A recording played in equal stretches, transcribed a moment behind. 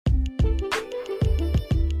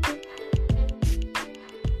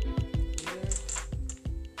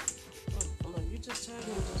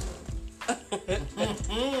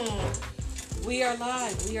We are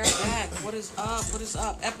live. We are back. What is up? What is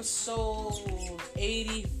up? Episode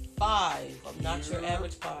 85 of Not Your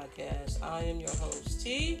Average Podcast. I am your host,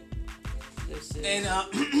 T. This is... And,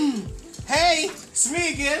 hey, it's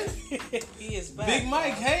me again. He is back. Big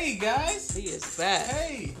Mike, hey, guys. He is back.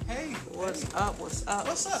 Hey. What's up? What's up?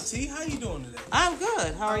 What's up, T? How you doing today? I'm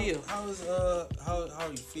good. How are you? How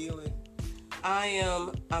are you feeling?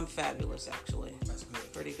 I'm fabulous, actually. That's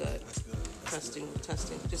good. Pretty good. That's good. Testing.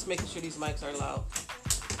 Just making sure these mics are loud.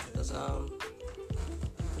 Because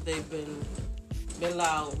they've been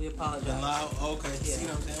loud. We apologize. Been loud? Okay. Yeah. See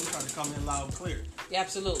what I'm saying? I'm trying to come in loud and clear. Yeah,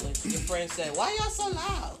 absolutely. Your friend said, "Why y'all so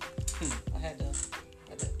loud?" I had to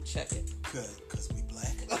check it. Good, because we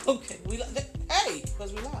black. Okay.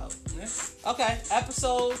 Because we loud. Yeah. Okay.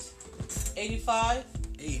 Episode 85.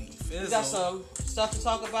 80. We got some stuff to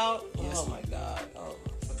talk about. Yes, Oh my God. Oh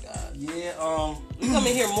I forgot. Yeah, We come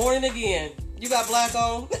in here morning again. You got black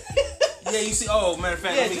on? Yeah, you see. Oh, matter of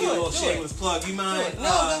fact, Yeah, let me do give a it, little do shameless plug. You mind? No,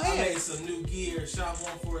 go ahead. I made some new gear. Shop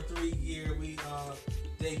 143 gear. We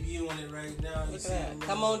debuting it right now. Look at that.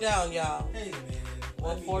 Come on down, y'all. Hey man.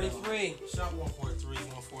 143. Shop 143,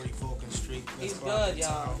 140 Fulton Street. He's good,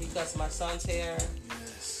 y'all. He cuts my son's hair.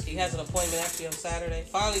 Yes. He has an appointment actually on Saturday.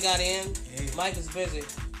 Finally got in. Hey. Mike is busy.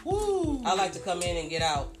 Woo! I like to come in and get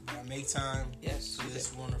out. Gotta make time. Yes, For you this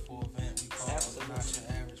do. wonderful event we call Absolutely. Not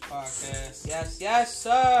Your Average Podcast. Yes, We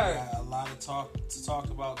sir. got a lot of talk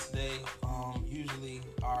about today. Usually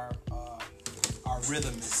our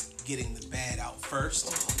rhythm is getting the bad out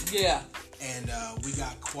first. Yeah. And we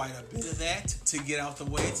got quite a bit of that to get out the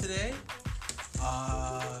way today.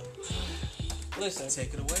 Listen.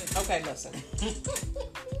 Take it away. Okay, listen.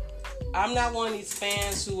 I'm not one of these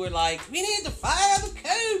fans who were like, we need to fire the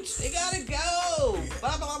coach. They gotta go. Yeah.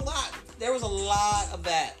 Blah, blah, blah. There was a lot of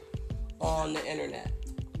that on the internet.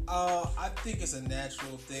 I think it's a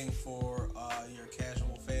natural thing for your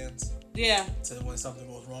casual fans Yeah. to when something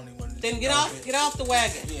goes wrong. Then get off the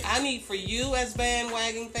wagon. Yeah. I need for you as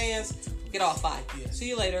bandwagon fans, get off. Bye. Yeah. See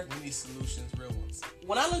you later. We need solutions, real ones.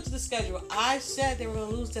 When I looked at the schedule, I said they were going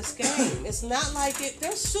to lose this game. It's not like it.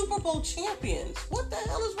 They're Super Bowl champions. What the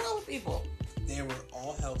hell is wrong with people? They were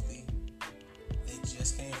all healthy. They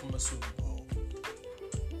just came from a Super Bowl.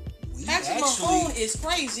 We Patrick Mahomes is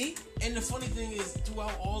crazy. And the funny thing is,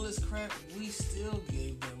 throughout all this crap, we still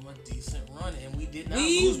gave them a decent run, and we did not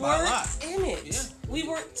lose by a lot. In it. Yeah. We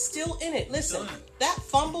were still in it. Listen, Still in it. that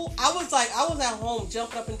fumble, I was at home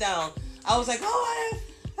jumping up and down. I was like,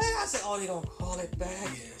 I said, they don't call it back.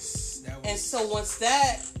 Yes, that was. And so once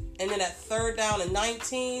that, and then that third down and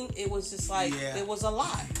 19, it was just like, it was a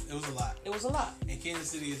lot. It was a lot. It was a lot. And Kansas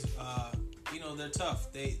City is, they're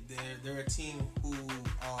tough. They're a team who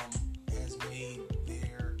has made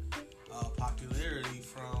their popularity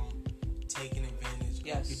from taking advantage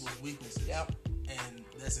of people's weaknesses. Yep. And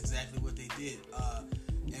that's exactly what they did.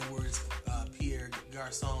 Edwards, Pierre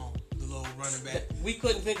Garçon, the little running back. We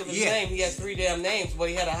couldn't think of his Yeah. name. He has 3 damn names, but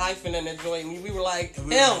he had a hyphen in the joint. And we were like,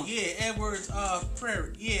 And him. we were like, yeah, Edwards,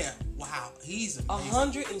 Prairie. Yeah, wow, he's amazing.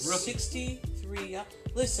 163.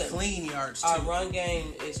 Listen, Clean yards, too. our run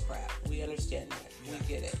game is crap. We understand that. Yeah. We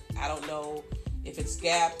get it. I don't know if it's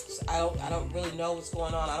gaps. I don't really know what's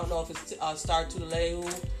going on. I don't know if it's Star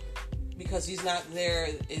Tuteleu because he's not there.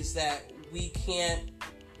 Is that we can't?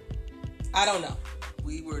 I don't know.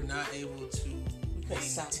 We were not able to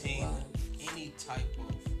maintain any type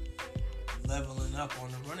of leveling up on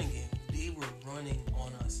the running game. They were running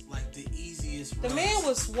on us like the easiest. The runs. man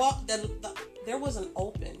was there was an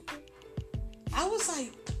open. I was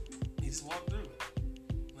like, He just walked through.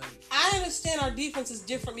 Like, I understand our defense is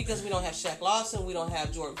different because we don't have Shaq Lawson, we don't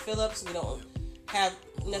have Jordan Phillips, we don't have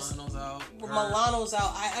Milano's out. Milano's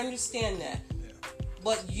out. I understand that, Yeah.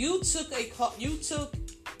 but you took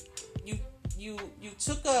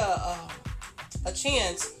a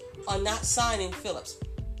chance on not signing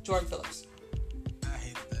Jordan Phillips. I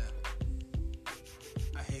hated that.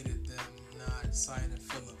 I hated them not signing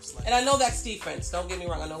Phillips. Like, And I know that's defense. Don't get me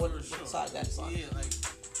wrong. I know what for sure. side that's on. Yeah, like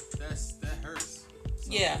that hurts. So,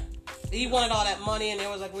 Yeah. He wanted all that money, and they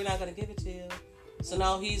was like, we're not going to give it to you. So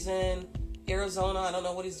now he's in Arizona. I don't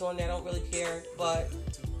know what he's doing there. I don't really care. But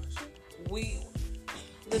too much.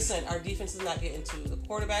 listen, our defense is not getting to the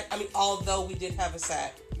quarterback. I mean, although we did have a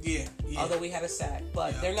sack. Yeah. Although we had a sack.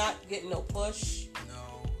 But they're not getting no push.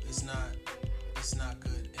 No, it's not. It's not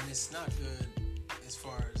good. And it's not good as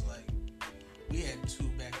far as, like, we had 2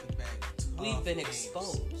 back-to-back tough We've been games.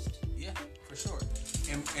 exposed. Yeah, for sure.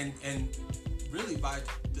 And really by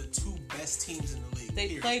the 2 best teams in the league. They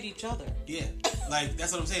period. played each other. Yeah. Like,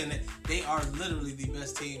 that's what I'm saying. They are literally the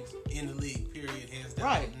best teams in the league, period, hands down.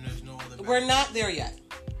 Right. And there's no other. We're not there yet.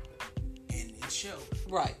 And it showed.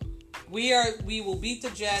 Right. We will beat the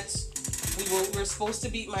Jets. We're supposed to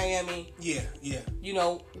beat Miami. Yeah. You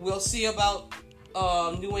know, we'll see about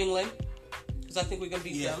New England, because I think we're going to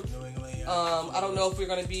beat them. New England, yeah. I don't know if we're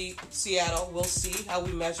going to beat Seattle. We'll see how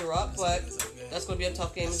we measure up, but that's going to be a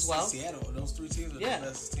tough game as well. Seattle, those three teams are the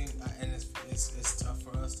best team, and it's tough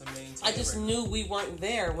for us to maintain. I just knew we weren't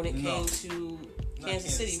there when it came to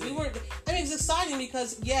Kansas City. We weren't. I mean, it's exciting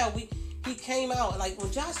because he came out like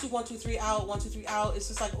when Josh do 1 2 3 out, 1 2 3 out. It's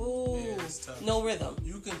just like no rhythm.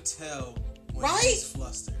 You can tell when he's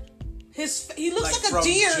flustered. He looks like a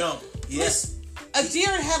deer. Jump. Yes. A deer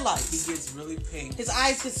in headlights. He gets really pink. His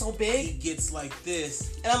eyes get so big. He gets like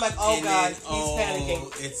this. And I'm like, oh God, he's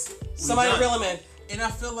panicking. Somebody reel him in. And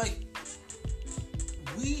I feel like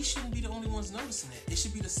we shouldn't be the only ones noticing that. It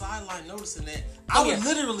should be the sideline noticing that. I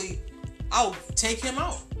would take him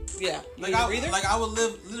out. Yeah. I would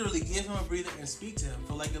literally give him a breather and speak to him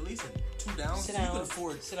for like at least 2 downs. Sit down. You could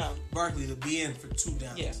afford Barkley to be in for 2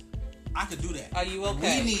 downs. Yeah. I could do that. Are you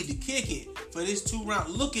okay? We need to kick it for this 2 round.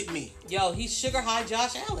 Look at me. He he's sugar high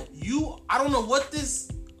Josh Allen. I don't know what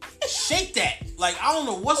this. Shake that. Like, I don't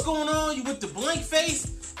know what's going on. You with the blank face.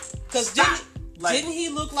 Because didn't he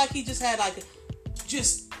look like he just had like.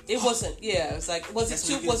 It wasn't. Yeah, it's like was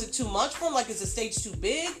it too much for him? Like, is the stage too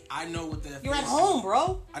big? I know what that. You're at home,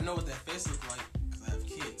 bro. I know what that face looks like because I have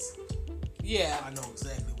kids. Yeah. I know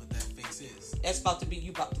exactly what that face is. That's about to be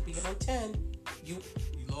him on 10. You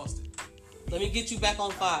lost it. Let me get you back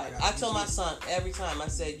on 5. I tell my son every time. I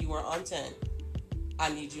said you are on 10. I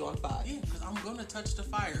need you on 5. Yeah, because I'm gonna touch the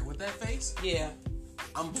fire with that face. Yeah.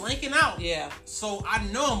 I'm blanking out. Yeah. So I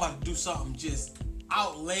know I'm about to do something just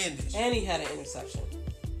outlandish. And he had an interception.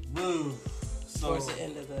 Boo. Towards the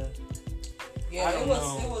end of the. Yeah, it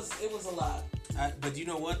was a lot. But you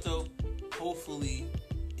know what though? Hopefully,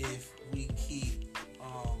 if we keep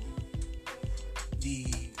the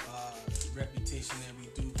reputation that we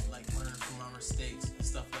do, like learn from our mistakes and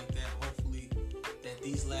stuff like that. Hopefully, that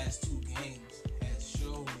these last 2 games has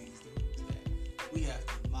shown these dudes that we have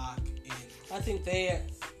to lock in. I think they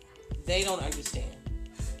don't understand.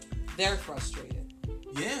 They're frustrated.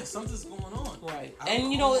 Yeah, something's going on. Right.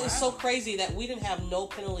 And it's so crazy that we didn't have no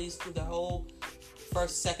penalties through the whole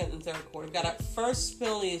first, second, and third quarter. We got our first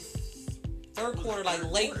penalty third quarter, like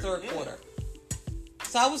late third quarter.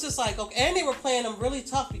 So I was just like, okay. And they were playing them really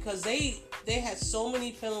tough because they had so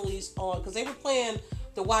many penalties on, because they were playing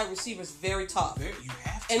the wide receivers very tough. You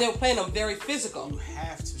have to. And they were playing them very physical. You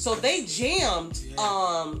have to. So they jammed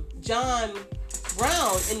John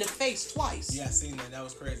Brown in the face twice. Yeah, I seen that. That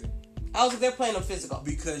was crazy. I was like, they're playing them physical.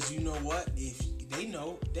 Because you know what? If they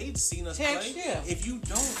know, they'd seen us play. Yeah. If you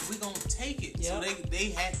don't, we're going to take it. Yep. So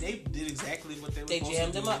they did exactly what they were supposed to do. They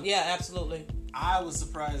jammed them up. Yeah, absolutely. I was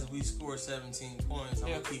surprised we scored 17 points. I'm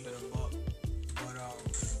going to keep it a buck. But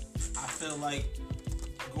I feel like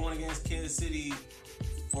going against Kansas City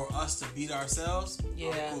for us to beat ourselves,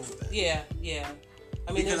 I'm cool with that. Yeah.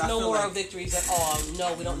 I mean, there's no more victories at all.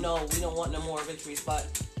 No, we don't know. We don't want no more victories.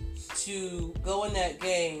 But to go in that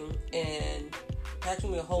game and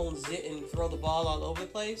Patrick Mahomes didn't throw the ball all over the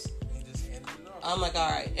place. He just handed it off. I'm like, all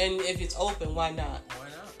right. And if it's open, why not? Why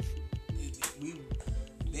not?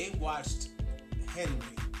 They watched Henry,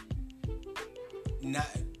 not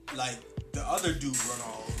like the other dude run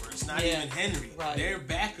all over. It's not even Henry. Right. Their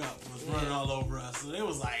backup was running all over us. So it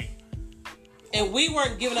was like, and we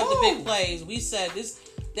weren't giving up the big plays. We said this.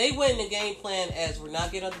 They went in the game plan as we're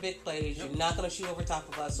not getting up the big plays. Yep. You're not going to shoot over top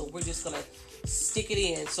of us, so we're just going to stick it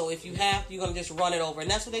in. So if you have, you're going to just run it over, and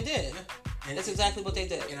that's what they did. Yeah. And that's exactly what they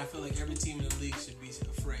did. And I feel like every team in the league should be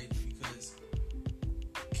afraid because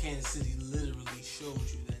Kansas City literally showed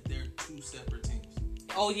you that they're 2 separate teams.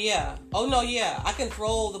 Oh yeah. Oh no, yeah. I can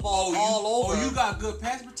throw the ball all over. Oh, you got good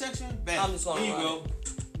pass protection? Bam. I'm just going to Here you go.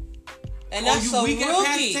 And that's a rookie.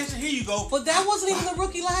 Here you go. But that wasn't even the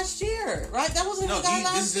rookie last year, right? That wasn't even the guy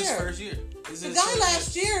last year. This is his first year. The guy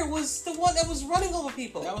last year was the one that was running over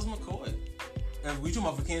people. That was McCoy. We talking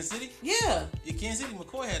about for Kansas City? Yeah. Kansas City,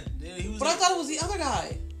 McCoy had. But I thought it was the other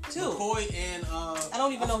guy too. McCoy and I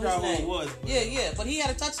don't even know his name. Who it was. Yeah. But he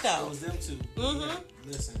had a touchdown. It was them two. Mm-hmm. Yeah,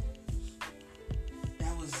 listen,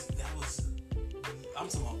 that was. I'm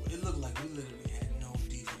talking about. It looked like we literally had no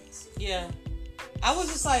defense. Yeah. I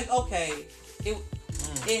was just like, okay.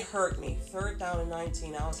 It hurt me. 3rd down and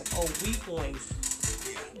 19. I was like, oh, weak points.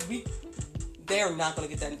 They're not going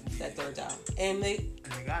to get that 3rd down. And they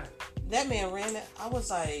got it. That man ran that. I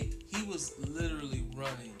was like... He was literally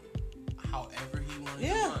running however he wanted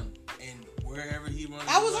to run. And wherever he runs.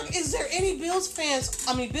 I was like, is there any Bills players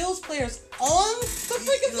on the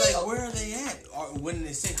freaking field? Like, where are they at? Or when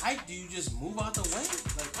they say hype, do you just move out the way?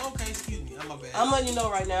 Like, okay, excuse me, I'm a bad. I'm letting you know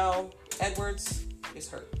right now, Edwards is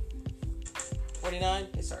hurt. 49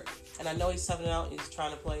 is hurt. And I know he's subbing out. He's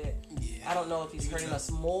trying to play it. Yeah. I don't know if he's hurting us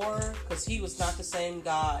more because he was not the same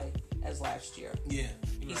guy as last year. Yeah.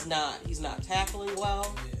 He's not. He's not tackling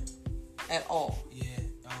well at all. Yeah.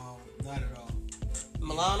 Not at all.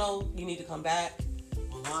 Milano, you need to come back.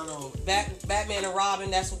 Milano. Batman and Robin,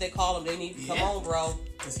 that's what they call him. They need to come on, bro.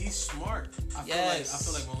 Because he's smart. I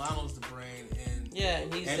feel like Milano's the brain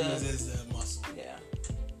and he's Edmonds is the muscle. Yeah.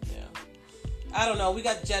 I don't know. We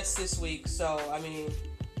got Jets this week, so I mean,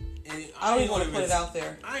 I don't even want to put it out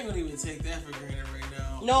there. I ain't gonna even take that for granted right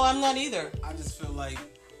now. No, I'm not either. I just feel like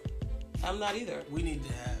I'm not either. We need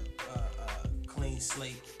to have a clean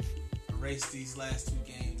slate. Erase these last 2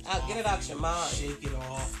 games. Get it out your mind. Shake it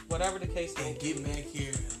off. Whatever the case may be. And get back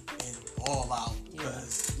here and ball out.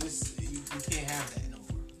 Because you can't have that no more.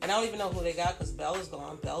 And I don't even know who they got because Bell is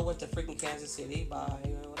gone. Bell went to freaking Kansas City by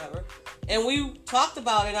whatever. And we talked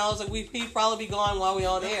about it. And I was like, he'd probably be gone while we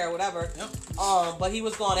on air, whatever. Yep. But he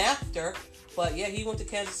was gone after. But yeah, he went to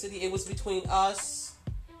Kansas City. It was between us,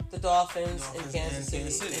 the Dolphins and Kansas City.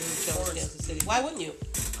 And he chose Kansas City. Why wouldn't you?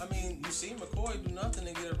 I mean, you see McCoy do nothing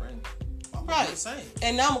to get a ring. Right. Same.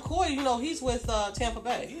 And now McCoy, he's with Tampa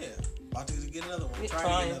Bay. Yeah. About to get another one.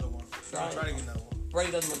 Try to get another one.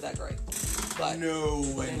 Brady doesn't look that great. But no,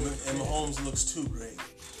 and Mahomes looks too great.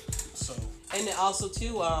 So. And also,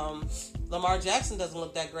 too, Lamar Jackson doesn't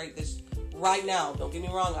look that great right now. Don't get me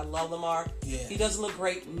wrong. I love Lamar. Yeah. He doesn't look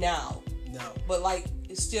great now. No. But, we're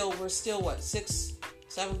still, what, 6,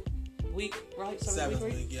 7 week, right? 7th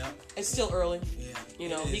week, yeah. It's still early. Yeah.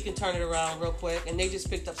 He can turn it around real quick. And they just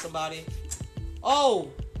picked up somebody. Oh,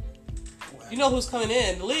 you know who's coming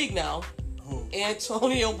in the league now? Who?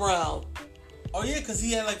 Antonio Brown. Oh, yeah, because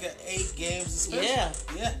he had an 8-game suspension.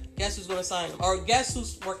 Yeah. Guess who's going to sign him? Or guess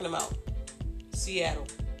who's working him out? Seattle.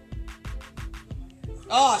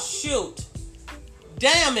 Oh, shoot.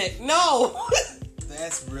 Damn it. No.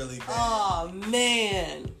 That's really bad. Oh,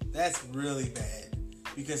 man. That's really bad.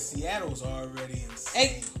 Because Seattle's already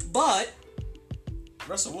insane. But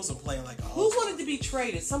Russell Wilson playing like a who wanted to be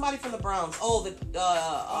traded? Somebody from the Browns. Oh,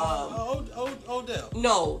 Odell.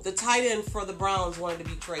 No, the tight end for the Browns wanted to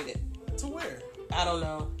be traded. To where? I don't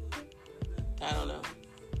know.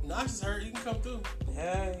 Knox is hurt. He can come through.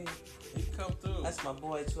 Hey. He can come through. That's my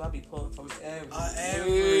boy, too. I be pulling from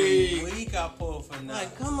every week I pull from Knox.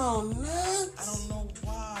 Like, come on, Knox. I don't know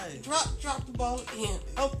why. Drop the ball again.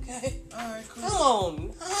 Okay. All right, cool. Come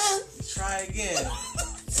on, Knox. Try again.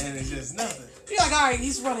 And it's just nothing. You're like, all right,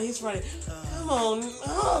 he's running. Come on.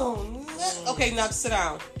 Oh, okay, Knox, sit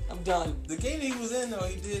down. I'm done. The game that he was in, though,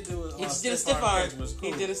 he did do a stiff arm. Cool.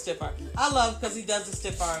 He did a stiff arm. I love because he does the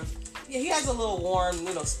stiff arm. Yeah, he has a little warm,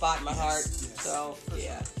 spot in my heart. Yes, so,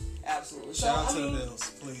 yeah, absolutely. Shout out to the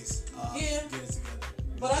Bills, please. Get it together.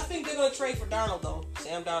 But I think they're going to trade for Darnold, though.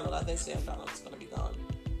 Sam Darnold. I think Sam Darnold's going to be gone.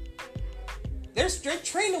 They're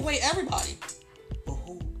trading away everybody. But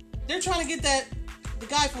who? They're trying to get the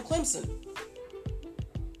guy from Clemson.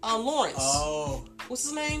 Lawrence. Oh. What's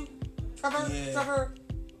his name? Trevor? Yeah. Trevor?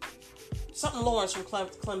 Something Lawrence from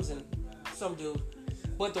Clemson. Some dude.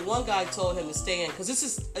 But the one guy told him to stay in because this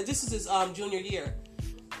is his junior year.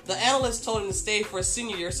 The analyst told him to stay for his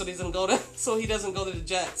senior year so he doesn't go to the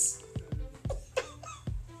Jets.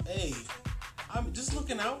 Hey, I'm just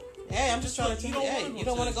looking out. Hey, I'm just trying to tell you. Hey, you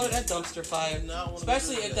don't want to go to that dumpster fire,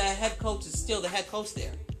 especially if the head coach is still the head coach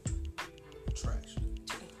there. Trash.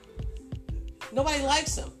 Nobody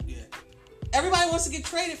likes him. Yeah. Everybody wants to get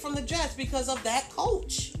traded from the Jets because of that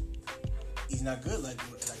coach. He's not good like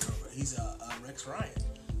he's Rex Ryan.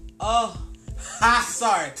 Oh.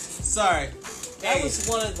 Sorry. That was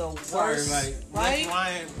one of the worst. Sorry, right? Rex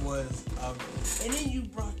Ryan was, and then you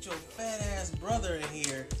brought your fat ass brother in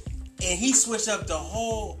here, and he switched up the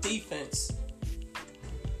whole defense.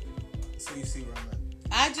 So you see where I'm at.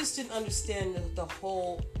 I just didn't understand the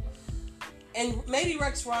whole. And maybe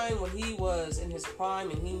Rex Ryan, when he was in his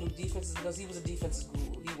prime and he knew defenses, because he was a defensive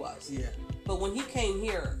guru, he was. Yeah. But when he came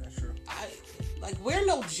here, that's true. We're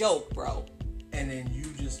no joke, bro. And then you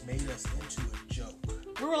just made us into a joke.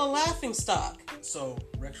 We were a laughing stock. So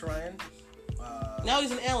Rex Ryan. Now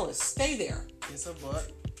he's an analyst. Stay there. Kiss a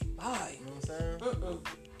butt. Bye. You know what I'm saying?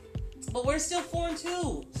 But we're still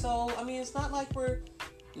 4-2. So I mean, it's not like we're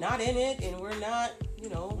not in it, and we're not,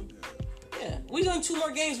 Yeah, we're doing 2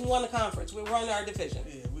 more games. We won the conference. We're running our division.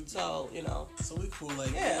 Yeah, So we cool.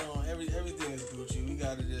 Everything is Gucci. We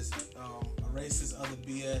gotta just erase this other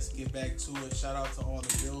BS. Get back to it. Shout out to all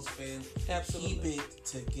the Bills fans. fans. Absolutely. Keep it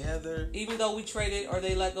together. Even though we traded or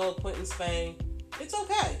they let go of Quentin Spain, it's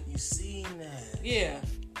okay. You seen that? Yeah.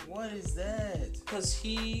 What is that? Because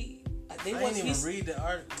I didn't even read the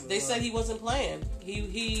article. They said he wasn't playing.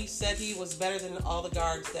 He said he was better than all the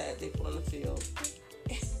guards that they put on the field.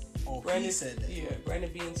 Oh, Brandon, he said that. Yeah,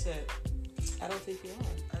 Brandon Beane said, I don't think you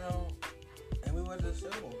are. I don't. And we went to the show.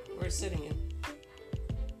 We're sitting in.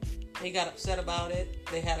 He got upset about it.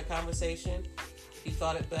 They had a conversation. He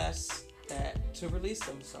thought it best to release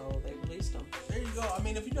them, so they released them. There you go. I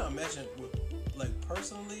mean, if you're not mentioned, like,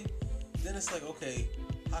 personally, then it's like, okay,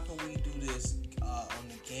 how can we do this on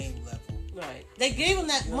the game level? Right. They gave him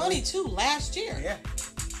that money, too, last year. Yeah,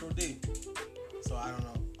 sure did. So, I don't know.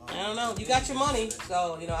 I don't know. You got your money,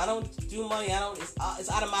 so I don't do money. It's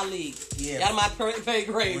out of my league. Yeah. Out of my pay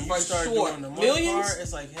grade when for you start sure. Doing the money Millions. Part,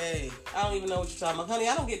 it's like, hey, I don't even know what you're talking about, honey.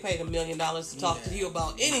 I don't get paid $1 million to talk to you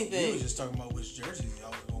about anything. We were just talking about which jerseys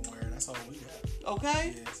y'all was gonna wear. That's all we got.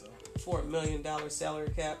 Okay. Yeah. So. $4 million salary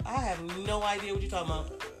cap. I have no idea what you're talking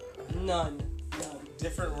about. None.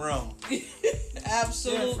 Different realm.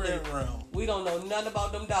 Absolutely. Different realm. We don't know nothing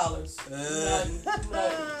about them dollars. Nothing.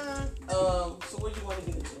 So what do you want to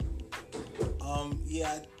get into?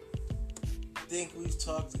 Yeah, I think we've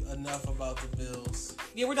talked enough about the Bills.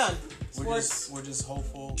 Yeah, we're done. We're just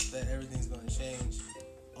hopeful that everything's going to change.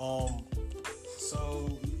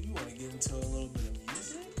 So you want to get into a little bit of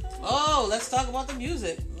music? Oh, let's talk about the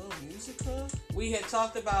music. A little music, huh? We had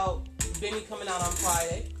talked about Benny coming out on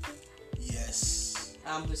Friday. Yes.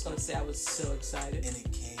 I'm just going to say I was so excited. And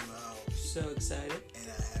it came out. So excited. And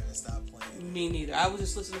I haven't stopped playing. Me neither. I was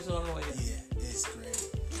just listening to it on the way here. Yeah, it's great.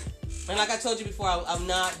 And like I told you before, I'm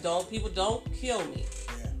not, people don't kill me.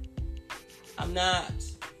 Yeah. I'm not.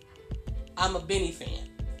 I'm a Benny fan.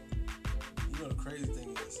 You know the crazy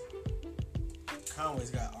thing is, Conway's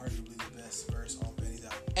got arguably the best verse on Benny's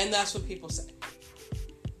album. And that's what people say.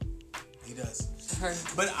 He does. Her.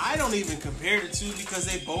 But I don't even compare the two because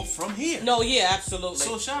they both from here. No, yeah, absolutely.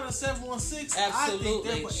 So shout out 716.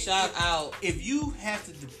 Absolutely. Shout out. If you have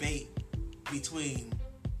to debate between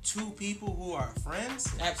two people who are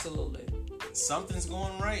friends, absolutely, something's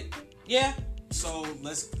going right. Yeah. So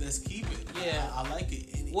let's keep it. Yeah, I like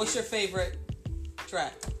it. And what's your favorite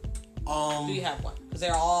track? Do you have one? Because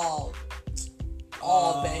they're all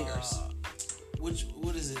bangers.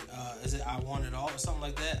 What is it? Is it I Want It All or something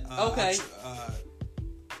like that? Okay.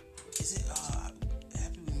 Is it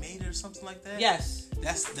Happy We Made It or something like that? Yes.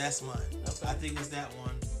 That's mine. Okay. I think it's that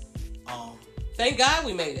one. Thank God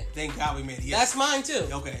we made it. Thank God we made it. Yes. That's mine too.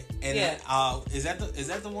 Okay. And yeah. Is that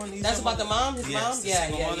the one? That's about the mom. His mom. Yeah. I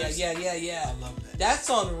love that. That's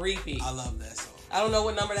on repeat. I love that song. I don't know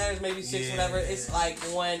what number that is. Maybe 6, whatever. It's like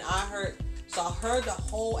when I heard the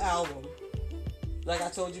whole album. Like I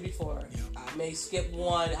told you before, I may skip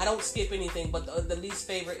one. I don't skip anything, but the least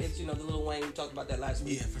favorite is the Lil Wayne. We talked about that last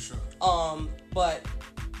week. Yeah, for sure. But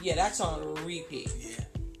yeah, that's on repeat. Yeah,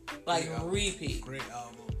 like repeat. Great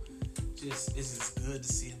album. It's just good to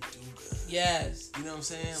see him do good. Yes. You know what I'm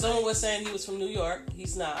saying? Someone was saying he was from New York.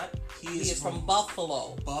 He's not. He is from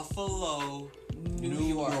Buffalo. Buffalo, New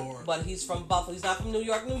York. But he's from Buffalo. He's not from New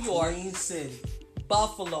York, New York. Queen City.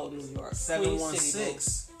 Buffalo, New York.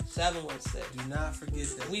 716. 716. Do not forget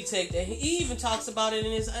that. We take that. He even talks about it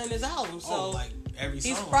in his album. So like every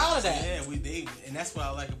song. He's proud of that. Yeah, and that's what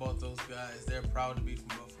I like about those guys. They're proud to be from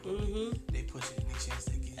Buffalo. Mm-hmm. They push it any chance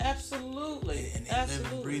they get. Absolutely. And they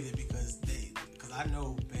live and breathe it because I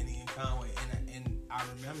know Benny and Conway, and I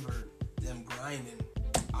remember them grinding.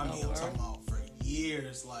 I'm talking about for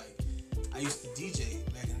years. Like I used to DJ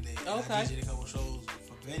back in the day. Okay. I DJed a couple shows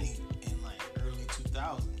for Benny in like early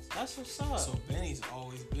 2000s. That's what's up. So Benny's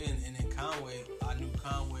always been, and then Conway, I knew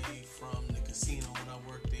Conway from the casino when I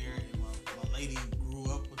worked there, and my lady grew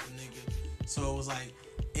up with the nigga. So it was like,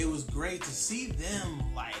 it was great to see them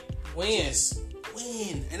like win.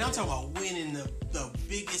 And I'm talking about winning the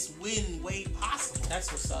biggest win way possible.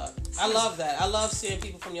 That's what's up. I love that. I love seeing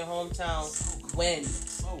people from your hometown win.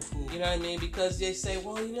 So cool. You know what I mean? Because they say,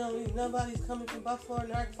 well, nobody's coming from Buffalo or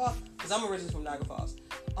Niagara Falls. Because I'm originally from Niagara Falls.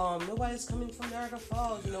 Nobody's coming from Niagara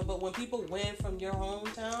Falls, but when people win from your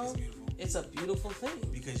hometown, it's a beautiful thing.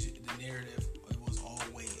 Because the narrative, it was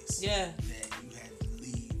always that you had to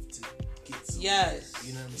leave to get something. Yes.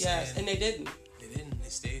 You know what I'm saying? Yes, and they didn't. They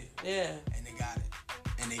stayed. Yeah. And they got it.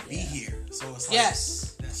 And they be here. So it's like,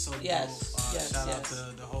 that's so dope. Shout out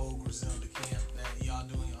to the whole Griselda camp that y'all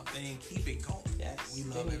doing y'all thing. Keep it going. Yes. We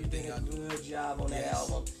love everything y'all do. Good job on that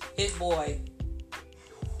album. Hit Boy.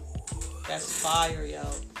 That's fire, yo.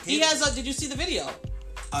 He has did you see the video?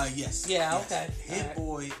 Yes. Yeah, yes. Okay. Hit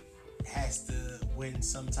Boy has to win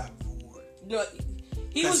some type of award. No,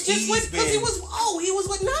 He was just with, because he was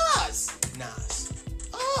with Nas.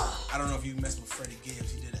 I don't know if you messed with Freddie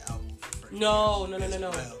Gibbs. He did an album for Freddie No.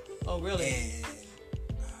 Well. Oh, really? And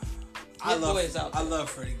I love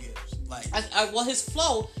Freddie Gibbs. Like, well, his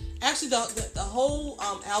flow. Actually, the whole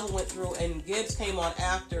album went through, and Gibbs came on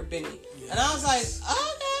after Benny, and I was like,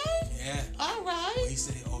 okay, all right. Well, he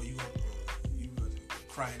said, "Oh, you gonna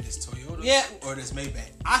cry in this Toyota, or this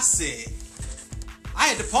Maybach?" I said, I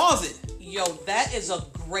had to pause it. Yo, that is a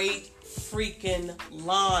great freaking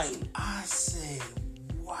line. I said,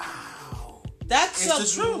 wow, that's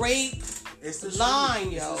a great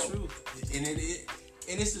line, yo. It's the truth,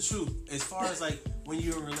 and it's the truth. As far as like when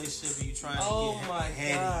you're in a relationship and you're trying to get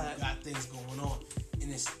ahead, and you got things going on,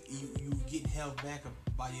 and it's you getting held back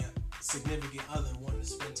by your significant other wanting to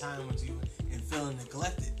spend time with you and feeling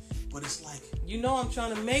neglected. But it's like, I'm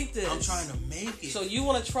trying to make this. I'm trying to make it. So you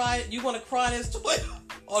want to try it? You want to cry this Toyota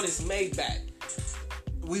or this Maybach?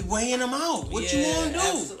 We weighing them out. What you want to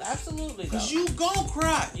do? Absolutely. Because you gon'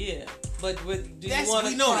 cry. Yeah. But do you want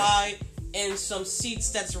to cry in some seats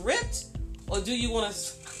that's ripped? Or do you want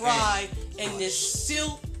to cry in this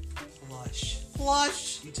silk plush?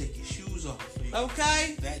 You take your shoes off.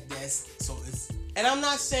 Okay? That's so it's. And I'm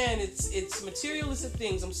not saying it's materialistic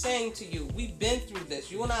things. I'm saying to you, we've been through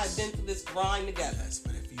this. You and I have been through this grind together. Yes,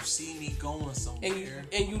 but if you see me going somewhere,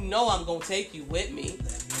 and you know I'm gonna take you with me.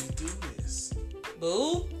 Let me do this.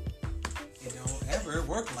 Boo. It don't ever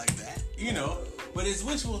work like that, But it's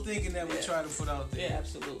wishful thinking that we try to put out there. Yeah,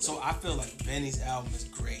 absolutely. So I feel like Benny's album is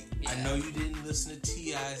great. Yeah. I know you didn't listen to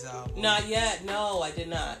T.I.'s album. Not yet. No, I did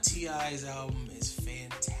not. T.I.'s album is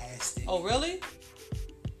fantastic. Oh, really?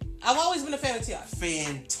 I've always been a fan of T.I.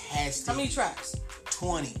 Fantastic. How many tracks?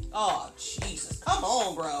 20. Oh, Jesus. Come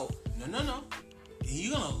on, bro. No.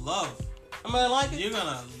 You're going to love. I'm going to like it?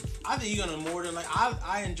 I think you're going to more than like.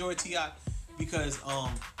 I enjoy T.I. because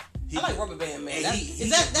I like Rubber Band Man. He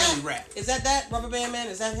really rap. Is that Rubber Band Man?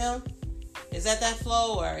 Is that him? Is that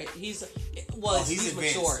flow? Or he's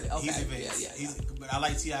matured. Okay. He's advanced. Yeah. But I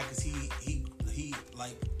like T.I. because he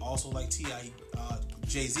like also like T.I.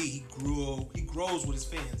 Jay-Z. He grows with his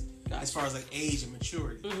fans as far as like age and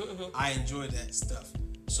maturity. I enjoy that stuff.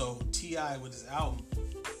 So T.I. with his album,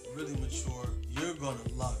 really mature. You're gonna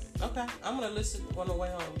love it. Okay, I'm gonna listen on the way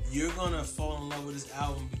home. You're gonna fall in love with his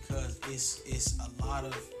album because it's a lot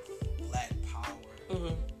of Black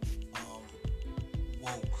power,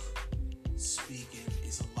 woke speaking.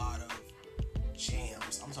 It's a lot of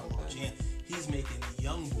jams. I'm talking about jam. He's making the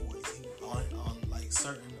young boys on like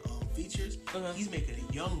certain features. He's making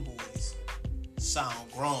the young boys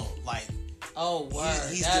sound grown. Like, oh, word.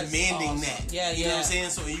 He's demanding awesome. That. Yeah, you know what I'm saying?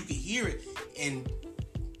 So you can hear it. And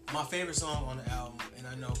my favorite song on the album, and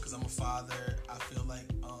I know because I'm a father, I feel like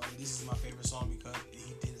this is my favorite song because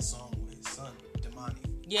he did a song with his son, Damani.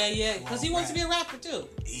 Yeah, because he wants to be a rapper too.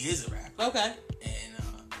 He is a rapper. Okay. And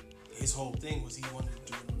his whole thing was he wanted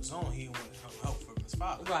to do it on his own. He wanted help from his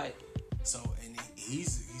father. Right. So, and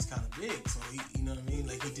he's kind of big. So, you know what I mean?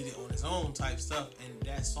 Like, he did it on his own type stuff. And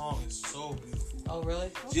that song is so beautiful. Oh,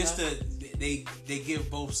 really? Okay. Just they give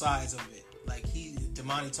both sides of it. Like,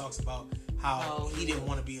 Damani talks about how he didn't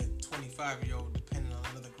want to be a 25-year-old dependent on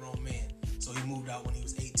another grown man. So, he moved out when he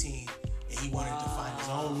was 18. And he wanted to find his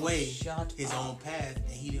own way, his own path.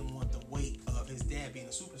 And he didn't want the weight of his dad being a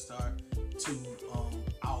superstar to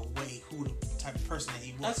outweigh who the type of person that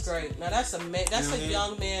he was. That's great. Now that's a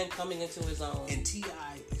young man coming into his own. And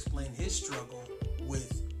T.I. explained his struggle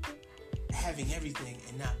with having everything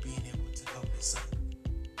and not being able to help his son.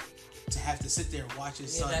 To have to sit there and watch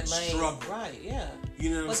his son struggle. Right, yeah. You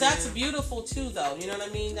know what I'm saying? But that's beautiful too, though. You know what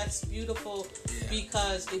I mean? That's beautiful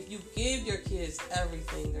because if you give your kids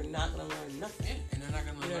everything, they're not going to learn nothing. Yeah, and they're not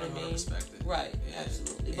going to learn how to respect it. Right,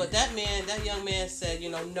 absolutely. But that young man said,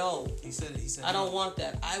 no. He said I don't want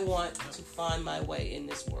that. I want to find my way in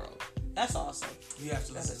this world. That's awesome. You have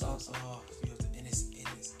to listen to awesome. And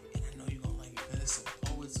I know you're going to like it because there's some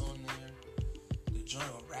poets on there. The joint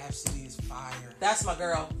of Rhapsody is fire. That's my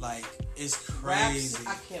girl. Like, it's crazy. Rhapsody,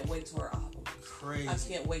 I can't wait till her album. Crazy. I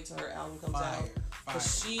can't wait till her album comes out.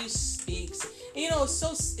 Because she speaks. And,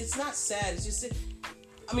 it's not sad. It's just,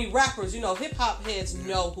 rappers, hip hop heads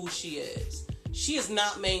know who she is. She is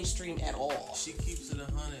not mainstream at all. She keeps it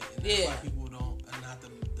 100. And that's why people not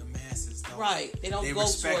the masses don't. Right. They don't go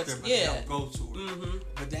respect towards her, but they don't go to her. Mm-hmm.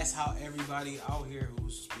 But that's how everybody out here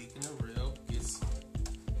who's speaking the real gets,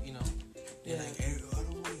 they're like, hey, I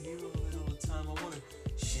don't want to hear all that all the time. I want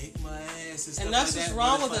to shake my ass and stuff and that's like what's that.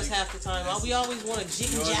 wrong with us half the time. We always want to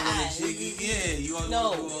jig and jive. Yeah, you always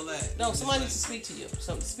want to do all that. No, somebody needs to speak to you.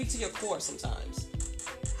 Speak to your core sometimes.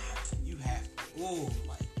 You have to. Ooh,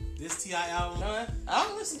 like, This T.I. album.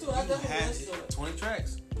 I'll listen to it. I definitely listen to it. 20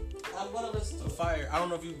 tracks. I'm gonna listen to it. Fire. I don't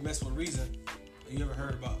know if you messed with Reason. You ever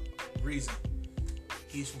heard about Reason?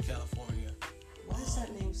 He's from California. Why does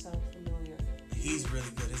that name sound familiar? He's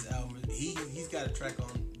really good. His album. He's got a track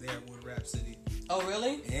on there with Rhapsody. Oh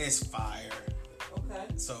really? And it's fire. Okay.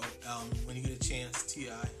 So when you get a chance,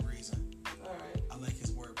 T.I. Reason. All right. I like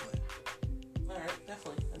his wordplay. All right,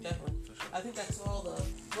 definitely. For sure. I think that's all the.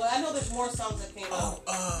 Well, I know there's more songs that came out.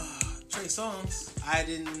 Trey Songz. I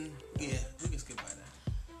didn't. Yeah, we can skip by that.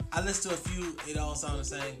 I listened to a few. It all sounded the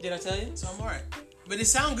same. Did I tell you? So I'm alright. But it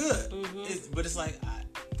sound good. Mm-hmm. But it's like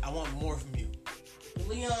I want more from you.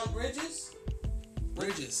 Leon Bridges.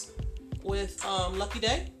 With Lucky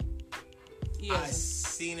Day. I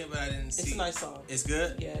seen it, but I didn't see it. It's a nice song. It's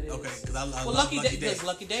good? Yeah, it is. Okay, because I love Lucky Day. Because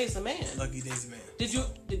Lucky Day is the man. Lucky Day's the man. Did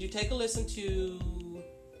you take a listen to,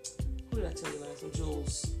 who did I tell you last time?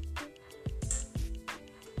 Jules. What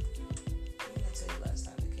did I tell you last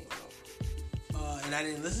time it came out? And I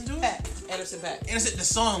didn't listen to it? Anderson .Paak. Anderson, the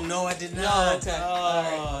song, no, I did not. No, okay. All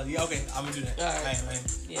right. Yeah, okay, I'm going to do that. All right. Man.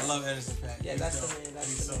 Yeah. I love Anderson .Paak. Yeah, that's the man.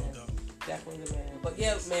 He's so dope. Definitely the man. But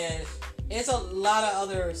yeah, man, it's a lot of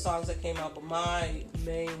other songs that came out, but my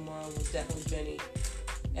main one was definitely Benny.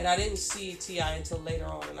 And I didn't see T.I. until later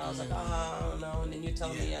on, and I was like, I don't know. And then you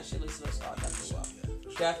telling me I should listen to it, so I definitely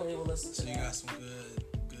will. Sure. Definitely will listen to that. So you got some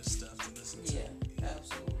good stuff to listen to. Yeah,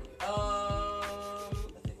 absolutely. I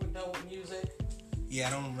think we're done with music. Yeah,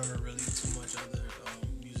 I don't remember really too much other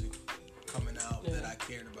music coming out that I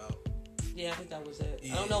cared about. Yeah, I think that was it.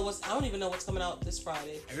 Yeah. I don't even know what's coming out this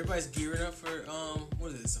Friday. Everybody's gearing up for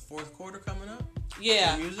what is this? The fourth quarter coming up?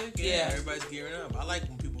 Yeah. The music? Yeah. Everybody's gearing up. I like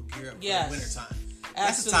when people gear up for the winter time. Absolutely.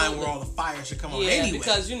 That's the time where all the fire should come on anyway.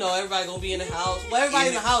 Because everybody gonna be in the house. Well, everybody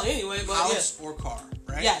in the house anyway, but house or car,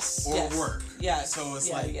 right? Yes. Or work. Yes. So it's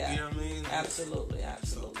you know what I mean? Absolutely.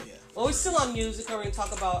 So, yeah. Well, we're still on music. We're gonna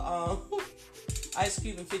talk about Ice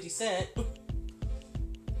Cube and 50 Cent.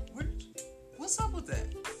 What's up with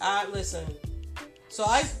that? Listen. So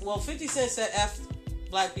 50 Cent said F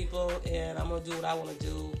black people, and I'm gonna do what I want to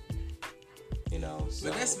do. So.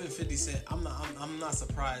 But that's been 50 Cent. I'm not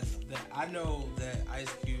surprised that I know that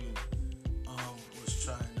Ice Cube was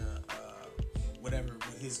trying to whatever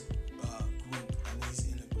with his group. I mean, he's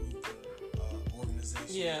in a group or organization.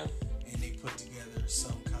 Yeah. And they put together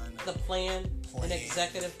some kind of the plan. An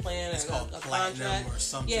executive plan. It's called Platinum contract. Or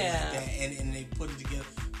something like that. And they put it together.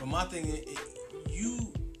 But my thing is,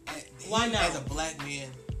 why not? As a black man,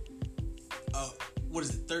 what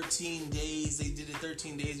is it? 13 days. They did it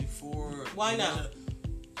 13 days before. Why now?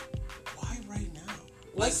 Why right now?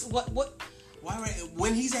 What? Why right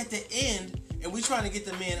when he's at the end and we're trying to get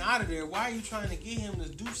the man out of there? Why are you trying to get him to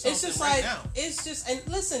do something it's just right now? It's just, and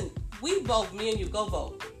listen, me and you go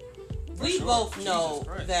vote. We both know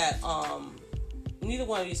that neither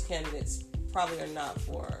one of these candidates probably are not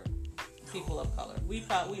for people of color. We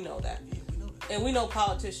know that. Yeah, we know that. And we know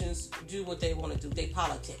politicians do what they want to do. They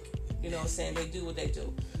politic. You know what I'm saying? They do what they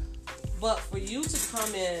do. But for you to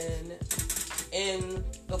come in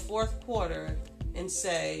the fourth quarter and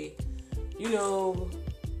say,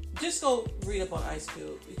 just go read up on Ice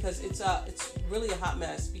Cube, because it's really a hot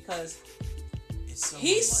mess, because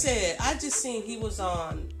he said, I just seen he was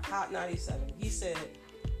on Hot 97. He said,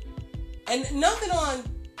 and nothing on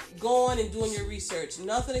going and doing your research,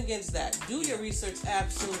 nothing against that. Do your research,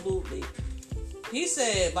 absolutely. He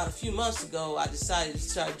said about a few months ago, I decided to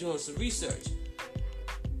start doing some research.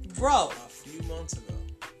 Bro. A few months ago.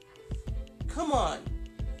 Come on.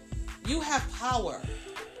 You have power.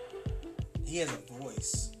 He has a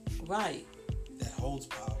voice. Right. That holds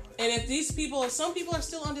power. And if some people are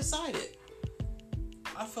still undecided.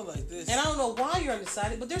 I feel like this. And I don't know why you're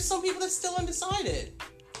undecided, but there's some people that's still undecided.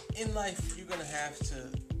 In life, you're going to have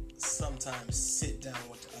to sometimes sit down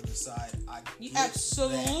with the other side.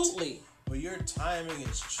 Absolutely. That. But your timing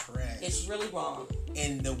is trash. It's really wrong.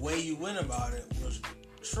 And the way you went about it was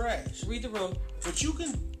trash. Read the room. But you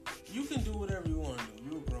can do whatever you want to do.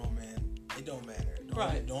 You're a grown man. It don't matter.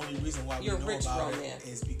 The only reason why you're we know about it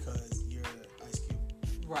is because you're Ice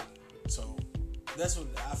Cube. Right. So that's what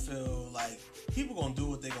I feel like. People gonna do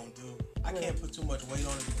what they gonna do. I can't put too much weight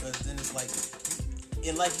on it, because then it's like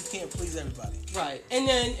in life you can't please everybody. Right. And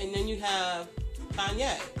then you have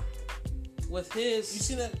Kanye with his. You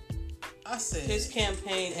see that? I said his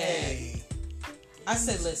campaign ad. I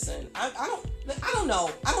said, listen, I don't know.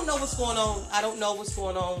 I don't know what's going on. I don't know what's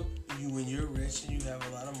going on. When you're rich and you have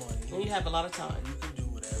a lot of money, and you have a lot of time, you can do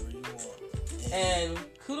whatever you want. And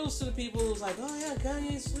kudos to the people who's like, oh yeah,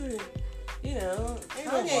 Kanye's free. You know, ain't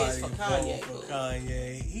Kanye is for Kanye. For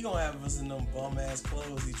Kanye, he gonna have us in them bum ass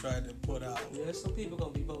clothes he tried to put out. Yeah, some people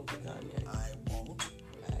gonna be voting for Kanye. I won't.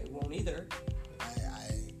 I won't either.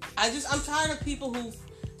 I'm tired of people who.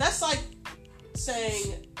 That's like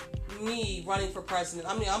saying me running for president.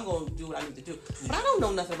 I mean, I'm gonna do what I need to do, but I don't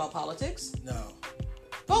know nothing about politics. No.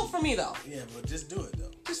 Vote for me though. Yeah, but just do it though.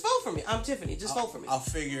 Just vote for me. I'm Tiffany. Vote for me. I'll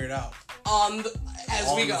figure it out.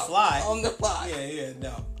 As we go. On the fly. Yeah.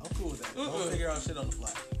 No, I'm cool with that. Don't figure out shit on the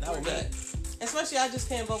fly. Not with me. Especially, I just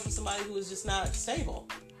can't vote for somebody who is just not stable.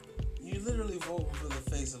 You literally voting for the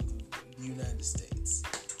face of the United States.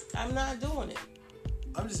 I'm not doing it.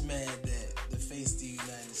 I'm just mad that the face of the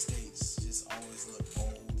United States just always look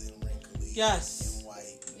old and wrinkly. Yes. And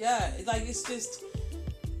white. Yeah, like it's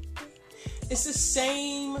the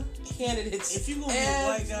same candidates. If you gonna be a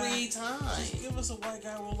white guy, every time, just give us a white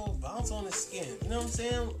guy with a little bounce on his skin. You know what I'm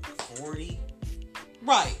saying? 40,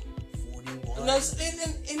 right? 41. No,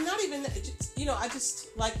 and not even. You know, I just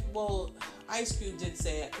like. Well, Ice Cube did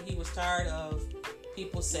say it. He was tired of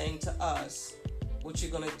people saying to us, "What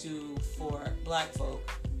you're gonna do for black folk,"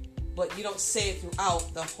 but you don't say it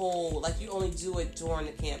throughout the whole. Like you only do it during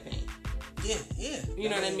the campaign. Yeah. You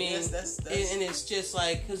know what I mean? That's and it's just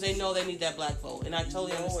like, because they know they need that black vote. And I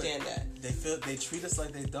totally understand that. They treat us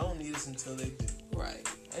like they don't need us until they do. Right.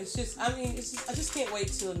 It's just, I just can't wait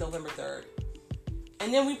till November 3rd.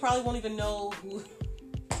 And then we probably won't even know who.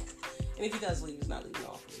 And if he does leave, he's not leaving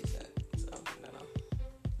office, he said. So, I don't know.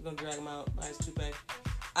 We're going to drag him out by his toupee.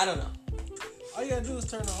 I don't know. All you got to do is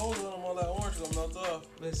turn the hose on him, all that orange will melt off.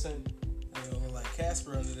 Listen. You're going to look like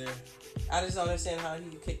Casper under there. I just don't understand how he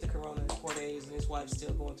kicked the corona in 4 days and his wife's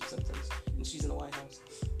still going through symptoms and she's in the White House.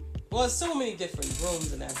 Well, there's so many different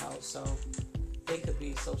rooms in that house, so they could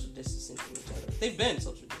be social distancing from each other. They've been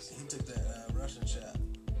social distancing. He took that Russian shot.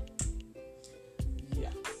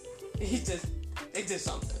 Yeah. They did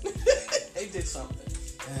something. They did something.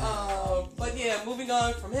 But yeah, moving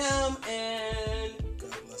on from him and...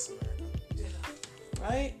 God bless America.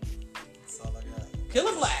 Right? That's all I got.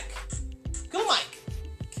 Killer Black. Killer Mike.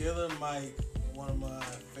 Killer Mike, one of my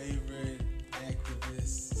favorite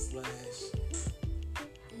activists /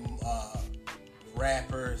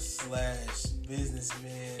 rappers /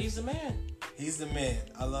 businessmen. He's the man. He's the man.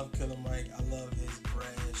 I love Killer Mike. I love his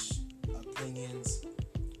brash opinions.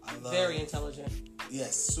 Very intelligent.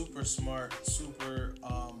 Yes, super smart, super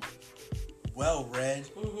well read.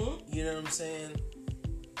 Mm-hmm. You know what I'm saying?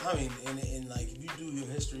 I mean, and like, if you do your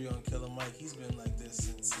history on Killer Mike, he's been like this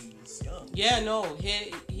since he was young. Yeah, no,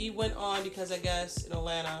 he went on because I guess in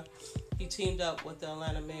Atlanta, he teamed up with the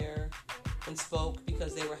Atlanta mayor and spoke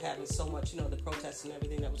because they were having so much, the protests and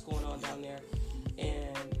everything that was going on down there.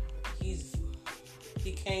 And he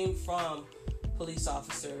came from police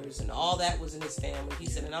officers and all that was in his family. He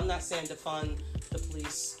said, and I'm not saying defund the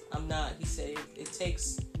police. I'm not. He said it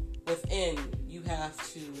takes within, you have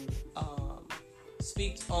to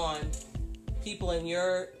speak on people in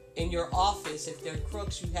your office. If they're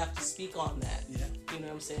crooks, you have to speak on that. Yeah. You know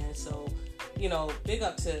what I'm saying? So, big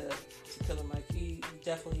up to Killer Mike. He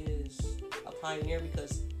definitely is a pioneer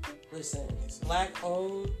because, listen,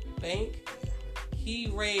 black-owned bank, he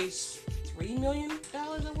raised $3 million,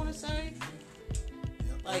 I want to say.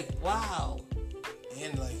 Yep. Like, wow.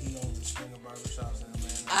 And, like, he owns a string of barbershops in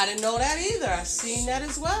Atlanta. I didn't know that either. I seen that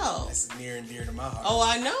as well. That's near and dear to my heart. Oh,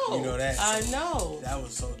 I know. You know that? I know. That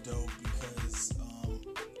was so dope because,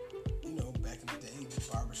 back in the day, the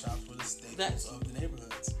barbershops were the staples of the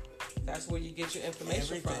neighborhoods. That's where you get your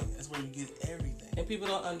information from. That's where you get everything. And people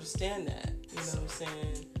don't understand that. You know what I'm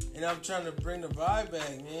saying? And I'm trying to bring the vibe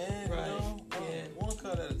back, man. Right. One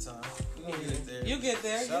cut at a time. We'll get there. You get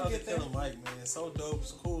there. Shout out to Killer Mike, man. So dope.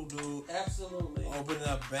 It's a cool dude. Absolutely. Opening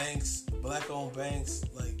up banks, black-owned banks.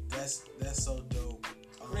 Like, that's so dope.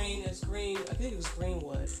 Green. I think it was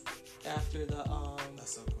Greenwood after the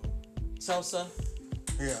That's so cool. Sosa.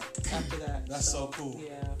 Yeah. After that. That's so cool.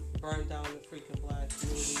 Yeah. Burned down the freaking black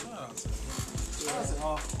community. Shout out to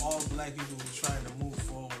all black people who are trying to move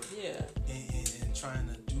forward. Yeah. And trying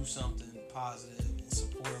to do something positive and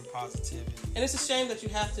supporting positivity. And it's a shame that you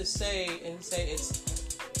have to say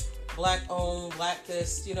it's black owned, black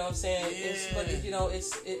this, you know what I'm saying? Yeah.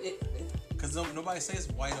 It's because nobody says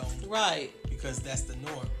white owned. Right. Because that's the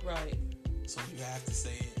norm. Right. So you have to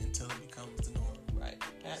say it until it becomes the norm. Right.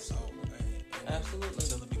 Absolutely. So, absolutely.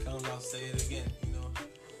 Until it becomes, I'll say it again.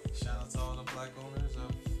 Shout out to all the black owners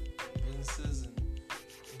of businesses, and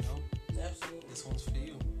absolutely, this one's for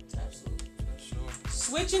you. Absolutely, for sure.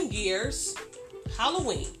 Switching gears,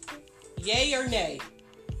 Halloween, yay or nay?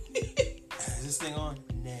 Is this thing on?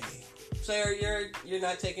 Nay. So you're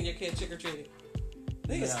not taking your kid trick or treating?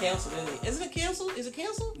 think it's canceled, isn't it? Isn't it canceled? Is it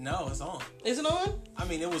canceled? No, it's on. Is it on? I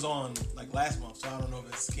mean, it was on like last month, so I don't know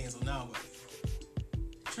if it's canceled now, but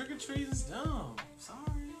trick or treat is dumb. Sorry.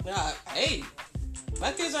 Nah, hey,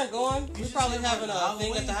 my kids aren't going. We're probably having a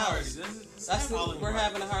thing at the house. We're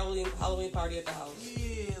having a Halloween party at the house.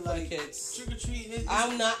 Yeah, for the kids. Trick or treat.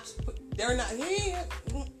 I'm not. They're not. Yeah,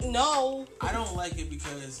 no. I don't like it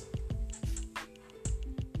because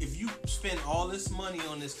if you spend all this money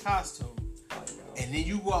on this costume, and then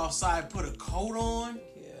you go outside and put a coat on,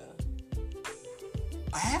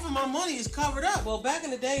 half of my money is covered up. Well, back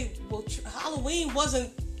in the day, Halloween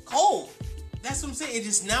wasn't cold. That's what I'm saying. It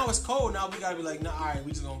just now it's cold. Now we gotta be like, nah, all right,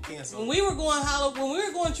 we just gonna cancel. When we were going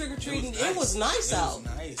trick or treating, it was nice out. It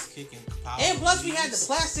was nice, kicking. And plus, we had the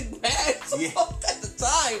plastic bags at the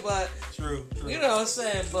time. But true. You know what I'm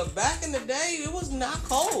saying. But back in the day, it was not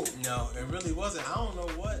cold. No, it really wasn't. I don't know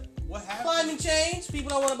what happened. Climate change.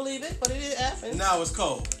 People don't want to believe it, but it happened. Now it's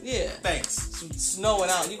cold. Yeah. Thanks. Snowing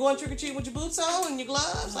out. You going trick or treat with your boots on and your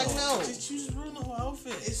gloves? No. You just ruined the whole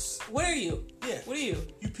outfit. What are you? Yeah. What are you?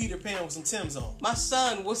 You Peter Pan with some Timbs on. My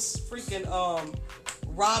son was freaking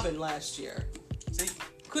Robin last year. See?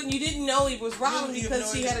 You didn't know he was Robin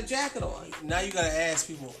because he had a jacket on. Now you gotta ask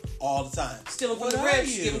people all the time. Stealing from the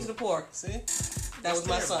rich, giving to the poor. See? That was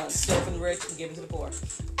my son. Stealing from the rich and giving to the poor.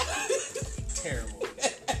 Terrible.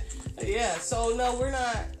 Yeah, so no, we're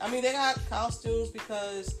not. I mean, they got costumes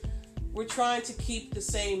because we're trying to keep the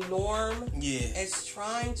same norm. Yeah. It's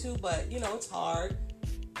trying to, but you know, it's hard.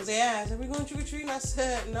 Because they asked, are we going trick or treating? I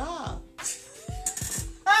said, nah.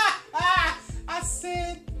 I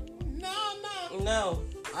said, no. No.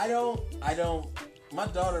 I don't. My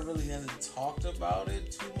daughter really hasn't talked about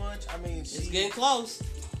it too much. I mean, it's getting close.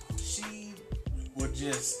 She's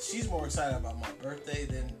more excited about my birthday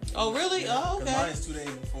than. Oh, really? Oh, okay. Because mine's 2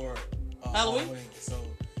 days before Halloween. So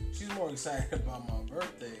she's more excited about my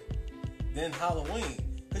birthday than Halloween.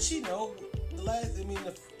 Because she know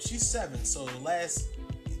she's 7, so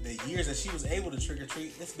the years that she was able to trick or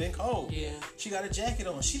treat, it's been cold. Yeah. She got a jacket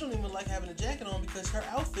on. She don't even like having a jacket on because her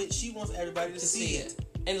outfit, she wants everybody to see it.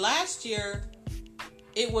 And last year,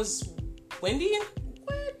 it was windy.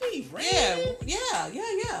 Rain. Yeah.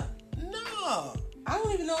 No. I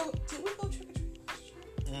don't even know. Did we go trick or treat last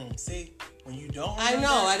year? See, when you don't remember,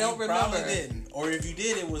 I don't remember. Probably didn't. Or if you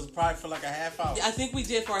did, it was probably for like a half hour. I think we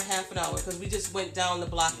did for a half an hour because we just went down the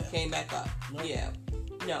block and came back up. Nope. Yeah.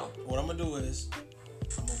 No. What I'm going to do is,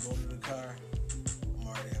 I'm going to go to the car. I'm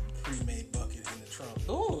already have a pre-made bucket in the trunk.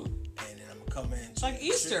 Ooh. And then I'm going to come in. It's like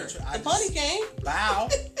Easter. The bunny came. Bow.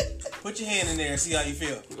 Put your hand in there and see how you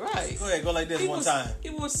feel. Right. Go ahead. Go like this one time.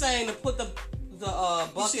 People were saying to put the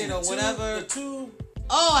bucket or whatever. The tube.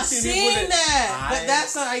 Oh, I seen that. But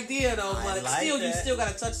that's an idea though. But like still, you still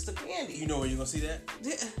gotta touch the candy. You know where you're gonna see that?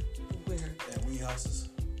 Yeah. Where? At Wee Houses.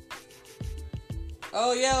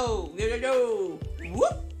 Oh, yo.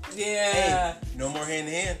 Whoop. Yeah. Hey, no more hand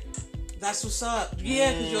to hand. That's what's up.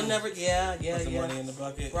 Yeah, because you'll never. Yeah. Put the money in the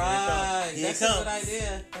bucket. Right. Here it That's a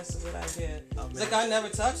good idea. Oh, it's like I never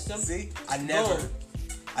touched them. See, I never. Boom.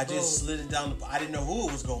 I just slid it down. I didn't know who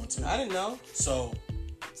it was going to. I didn't know. So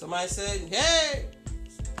somebody said, "Hey,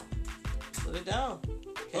 slid it down."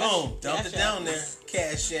 Boom, dumped it down there.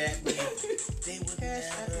 Cash App. They would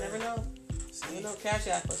never know. You know, Cash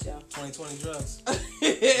App us, y'all. 2020 drugs. You know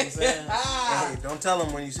what I'm saying? Hey, don't tell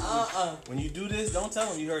them when you when you do this. Don't tell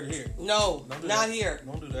them you heard it here. No, not here.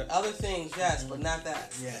 Don't do that. Other things, yes, but not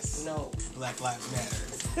that. Yes. No. Black Lives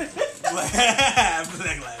Matter. Black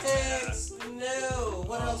Lives Matter. No.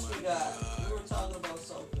 What else we got? God. We were talking about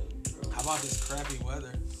something. How about this crappy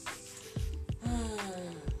weather?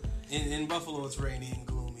 In Buffalo, it's rainy and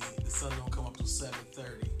gloomy. The sun don't come up till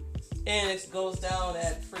 7:30. And it goes down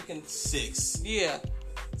at freaking 6. Yeah.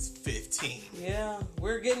 It's 15. Yeah.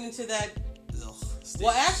 We're getting into that. Ugh,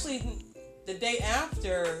 well, actually, the day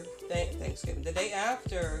after Thanksgiving, the day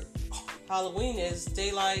after Halloween is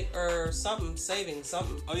daylight or something, saving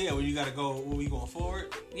something. Oh, yeah. Well, you got to go. Were we going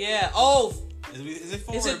forward? Yeah. Oh. Is it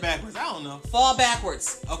forward or backwards? I don't know. Fall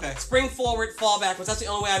backwards. Okay. Spring forward, fall backwards. That's the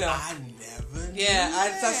only way I know. I never knew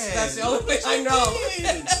that's the only way I know.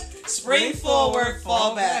 Spring forward,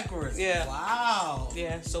 fall backwards. Yeah. Wow.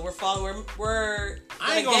 Yeah. So we're following. We're.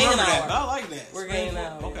 I ain't gonna remember that, but I like that. We're gaining an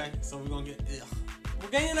hour. Okay. So we're gonna get. We're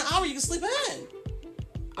gaining an hour. You can sleep in.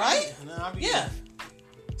 Right? Yeah.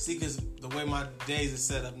 See, because the way my days are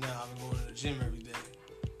set up now, I'm going to the gym every day.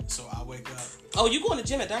 So I wake up. Oh, you going to the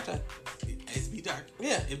gym at dark time? It's be dark.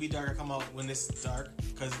 Yeah. It be dark. I come out when it's dark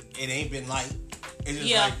because it ain't been light. It's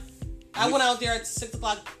just like. I went out there at 6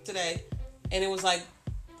 o'clock today, and it was like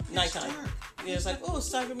nighttime. Yeah, it's like, oh, it's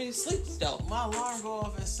time for me to sleep still. My alarm go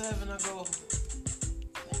off at 7. I go,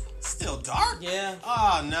 still dark. Yeah.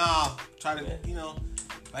 Oh no. Try to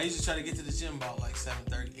I usually try to get to the gym about like 7:30,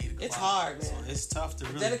 8 o'clock. It's hard, man. So it's tough to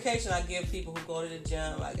really. Dedication I give people who go to the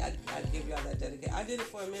gym. Like I give y'all that dedication. I did it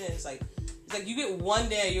for a minute. It's like you get one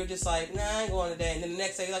day, you're just like, nah, I ain't going today. And then the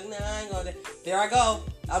next day, you're like, nah, I ain't going today. There I go.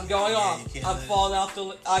 I'm going off. I'm falling off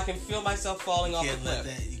I can feel myself falling off the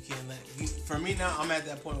cliff. You can't let for me now, I'm at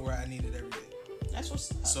that point where I need it every day. That's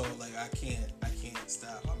what's up. So like I can't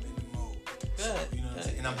stop. I'm in the mode. Good. So, you know what I'm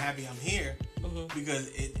saying? And I'm happy I'm here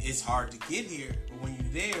because it's hard to get here. But when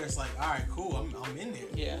you're there, it's like, all right, cool. I'm in there.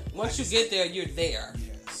 Yeah. Once you get there, you're there.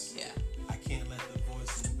 Yes. Yeah. I can't let the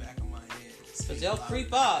voice in the back of my head. Because they'll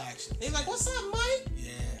creep up. They're like, what's up, Mike?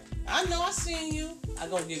 Yeah. I know I seen you. I'm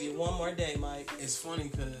going to give you one more day, Mike. It's funny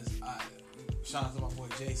because shout out to my boy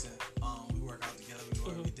Jason. We work out together. We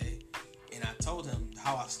go every day. And I told him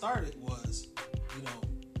how I started was,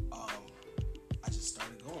 I just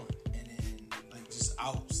started going. And then, like, just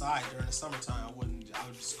outside during the summertime, I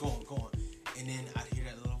was just going. And then I'd hear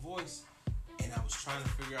that little voice. And I was trying to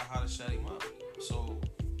figure out how to shut him up. So,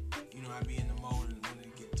 I'd be in the mode, and when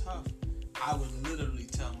it get tough, I would literally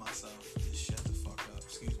tell myself, just shut the fuck up.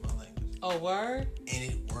 Excuse my language. Oh, word? And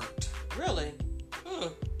it worked. Really?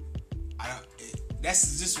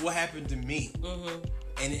 That's just what happened to me.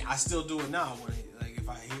 And I still do it now. When if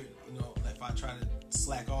I hear, if I try to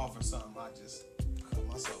slack off or something, I just cut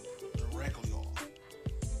myself directly off,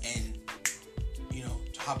 and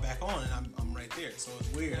hop back on, and I'm right there. So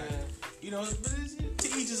it's weird. But it's to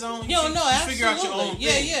each his own. No, absolutely. Figure out your own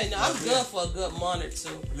thing. Yeah. No, I'm good for a good month or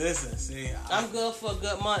two. Listen, see, I'm good for a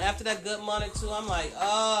good month. After that good month or two, I'm like,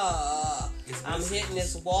 I'm hitting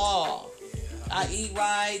this wall. I eat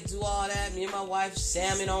right, do all that. Me and my wife,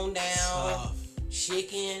 salmon on down,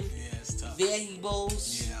 chicken, it's tough.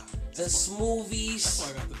 Vegetables, the smoothies. That's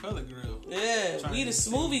why I got the pellet grill. Yeah, we the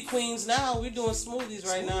smoothie queens now. We're doing smoothies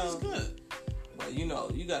right now. Smoothies good. But you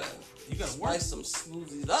gotta work some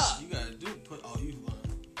smoothies up. You gotta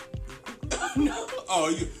no. Oh,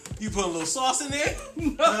 you put a little sauce in there?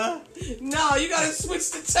 No, you gotta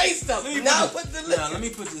switch the taste up. Let me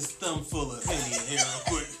put this thumb full of Henny in here real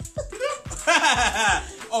quick.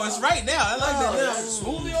 Oh, it's right now. I like that now.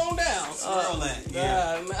 Smoothie on down. Swirl that.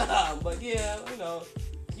 Yeah. But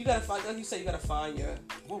you gotta find, like you said, you gotta find your...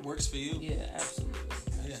 What works for you? Yeah, absolutely.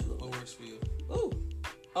 Yeah, what works for you?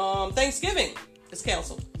 Ooh. Thanksgiving is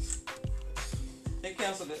canceled. They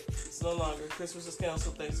canceled it. It's no longer. Christmas is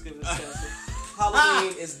canceled. Thanksgiving is canceled.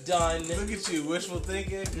 Halloween is done. Look at you, wishful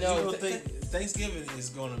thinking. No, you don't think Thanksgiving is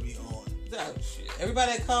going to be on. Oh, shit.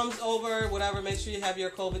 Everybody that comes over, whatever, make sure you have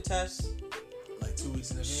your COVID test. Like 2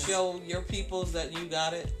 weeks in advance. Show your peoples that you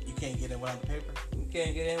got it. You can't get in without the paper. You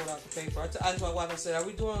can't get in without the paper. I asked my wife. I said, "Are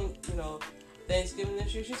we doing, Thanksgiving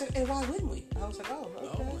this year?" She said, "Hey, why wouldn't we?" I was like, "Oh,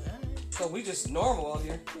 okay." So we just normal out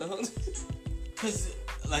here. Cause,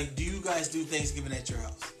 do you guys do Thanksgiving at your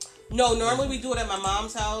house? No, normally we do it at my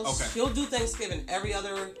mom's house. Okay. She'll do Thanksgiving every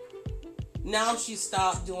other. Now she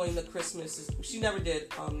stopped doing the Christmas. She never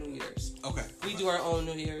did New Year's. Okay. We do our own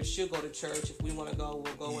New Year's. She'll go to church. If we want to go,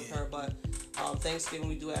 we'll go with her. But Thanksgiving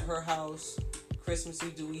we do at her house. Christmas we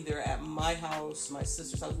do either at my house, my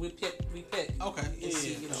sister's house. We pick. Okay.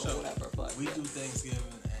 Sure. Whatever. But we do Thanksgiving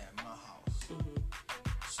at my house. Mm-hmm.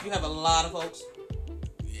 So, you have a lot of folks.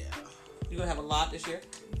 Yeah. You gonna have a lot this year?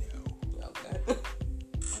 No. Okay.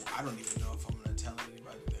 I don't even know if I'm gonna tell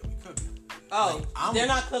anybody that we cooking. Oh, they're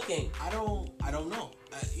not cooking. I don't know.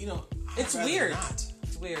 It's weird.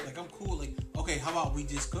 It's weird. I'm cool. Okay, how about we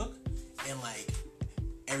just cook and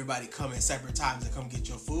everybody come at separate times and come get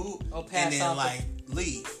your food, and then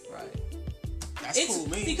leave. Right. That's cool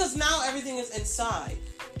with me. Because now everything is inside.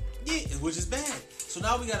 Yeah, which is bad. So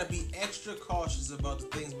now we gotta be extra cautious about the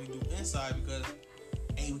things we do inside because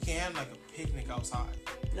we can't have a picnic outside.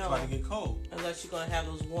 No. It's about to get cold. Unless you're gonna have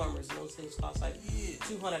those warmers, and those things cost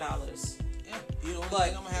 $200. Yeah. The only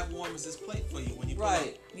thing I'm gonna have warm is this plate for you when you pull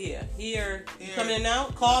right. up. Yeah. Here. You coming in now?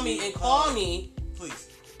 Call me. Please.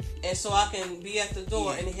 And so I can be at the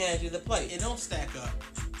door and hand you the plate. It don't stack up.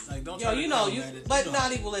 Don't Yo, not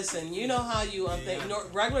even listen. You know how you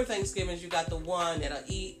regular Thanksgivings you got the one that'll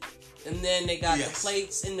eat, and then they got the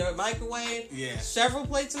plates in the microwave. Yeah. Several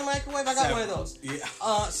plates in the microwave. I got one of those. Yeah.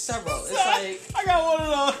 Several. It's like I got one of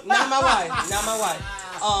those. Not my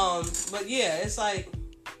wife. But yeah, it's like.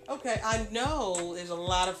 Okay, I know there's a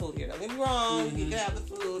lot of food here. Don't get me wrong, you can have the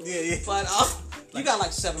food. Yeah. But you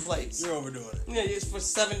got 7 plates. You're overdoing it. Yeah, it's for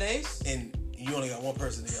 7 days. And you only got one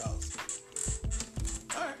person in your house.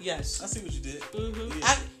 All right. Yes. I see what you did. Mm-hmm.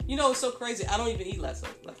 Yeah. It's so crazy. I don't even eat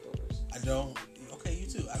leftovers. I don't. Okay, you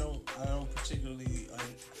too. I don't particularly.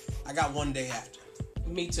 I got one day after.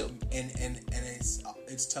 Me too. And it's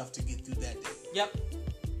it's tough to get through that day. Yep.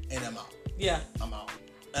 And I'm out. Yeah. I'm out.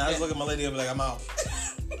 And I just look at my lady and be like, I'm out.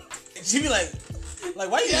 And she be like, why you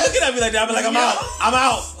looking at me like that? I be like, I'm out. I'm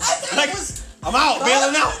out. Like, I'm out.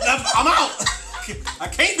 Bailing out. I'm out. I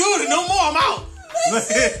can't do it no more. I'm out.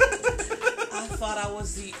 I thought I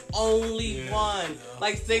was the only one. No.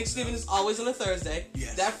 Like, Thanksgiving is always on a Thursday.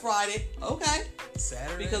 Yes. That Friday, okay.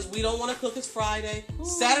 Saturday? Because we don't want to cook, it's Friday. Ooh.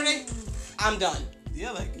 Saturday, I'm done.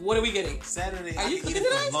 Yeah, like... What are we getting? Saturday, are I you can eat it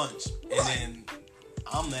for lunch. Right. And then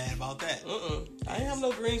I'm mad about that. I ain't have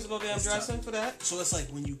no greens and no damn dressing for that. So it's like,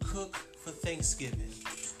 when you cook for Thanksgiving,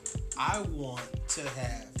 I want to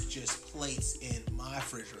have just plates in my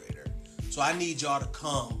refrigerator. So I need y'all to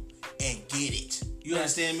come and get it. You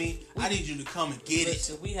understand me? I need you to come and get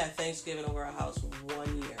it. We had Thanksgiving over our house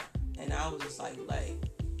 1 year. And I was just like,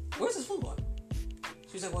 where's this food going?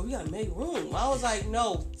 She was like, well, we gotta make room. I was like,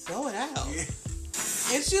 no, throw it out. Yeah.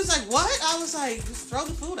 And she was like, what? I was like, just throw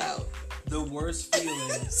the food out. The worst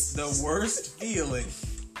feeling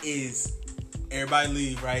is everybody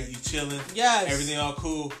leave, right? You chilling. Yes. Everything all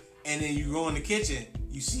cool. And then you go in the kitchen.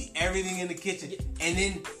 You see everything in the kitchen. And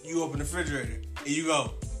then you open the refrigerator. And you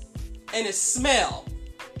go. And it smell.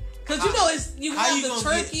 Because you have the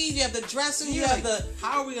turkey, you have the dressing, you have the...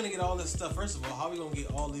 How are we going to get all this stuff? First of all, how are we going to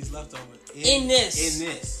get all these leftovers in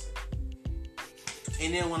this?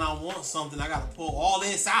 And then when I want something, I got to pull all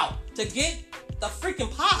this out. To get the freaking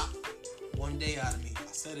pop. One day out of me. I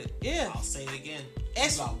said it. Yeah. I'll say it again.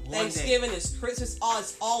 Thanksgiving is Christmas.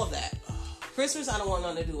 It's all of that. Christmas, I don't want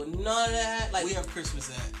nothing to do with none of that. Like, we have Christmas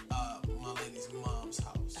at my lady's mom's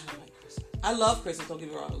house. I don't like Christmas. I love Christmas. Don't get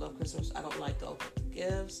me wrong. I love Christmas. I don't like to open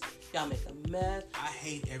gifts. Y'all make a mess. I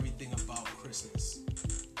hate everything about Christmas.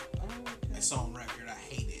 Oh, okay. It's on record. I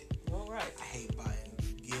hate it. All right. I hate buying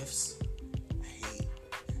gifts.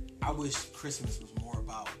 I wish Christmas was more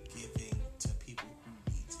about giving to people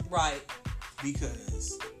who need it. Right.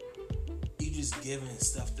 Because you just giving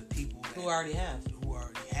stuff to people who already have.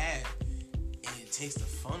 And it takes the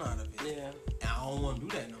fun out of it. Yeah. And I don't want to do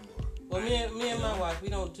that no more. Well, me and my wife, we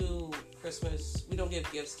don't do Christmas. We don't give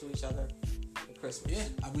gifts to each other for Christmas.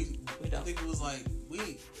 Yeah. We don't. I think it was like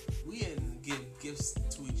we didn't give gifts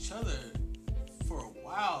to each other for a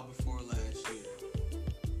while before last year.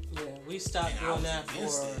 Yeah, we stopped doing that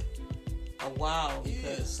for a while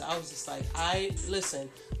because I was just like, listen,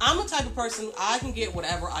 I'm the type of person, I can get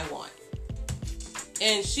whatever I want.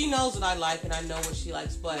 And she knows what I like and I know what she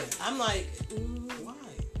likes, but I'm like, why?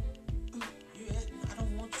 I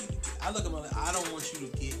don't want you to I look at my life, I don't want you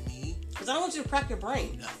to get me. Because I don't want you to crack your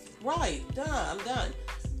brain. Nothing. Right, done, I'm done.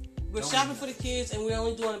 We're shopping for the kids and we're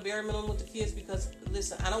only doing a bare minimum with the kids because,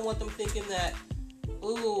 listen, I don't want them thinking that,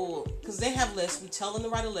 ooh, because they have lists. We tell them to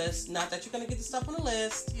write a list. Not that you're going to get the stuff on the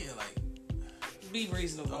list. Yeah, like... Be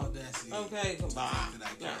reasonable. Audacity. Okay. To think that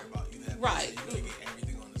I care about you. That right. You're going to get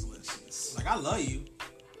everything on this list. Like, I love you.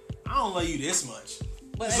 I don't love you this much.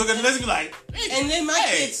 But just look at the list and be like... And then my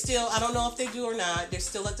kids still, I don't know if they do or not. They're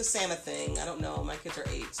still at the Santa thing. I don't know. My kids are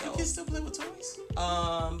 8, so... Your kids still play with toys?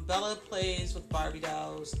 Bella plays with Barbie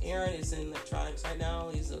dolls. Aaron is in electronics right now.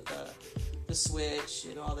 He's with the Switch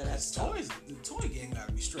and all that stuff. The toy game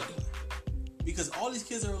gotta be struggling because all these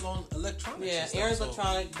kids are on electronics. Yeah, Aaron's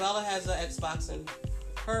electronic. Bella has an Xbox in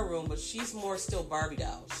her room, but she's more still Barbie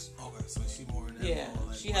dolls. Okay, so she's more in that. Yeah,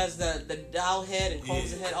 she has the doll head and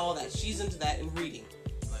combs the head, all that. She's into that and reading.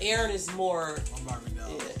 Like, Aaron is more. My Barbie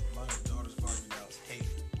dolls. Yeah. My daughter's Barbie dolls hate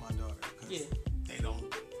my daughter because they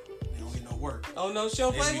don't get no work. Oh no, she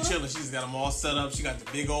don't play with chilling. She's got them all set up. She got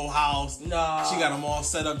the big old house. No, she got them all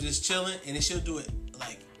set up, just chilling, and then she'll do it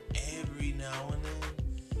like every now and then.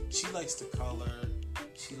 She likes to color.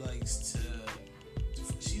 She likes to.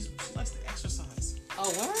 She likes to exercise. Oh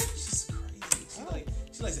what? She's crazy.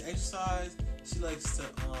 She likes to exercise. She likes to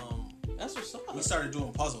That's what's up. We started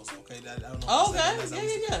doing puzzles. Okay, I don't know. Oh,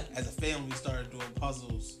 okay. Yeah. As a family, we started doing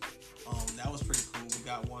puzzles. That was pretty cool. We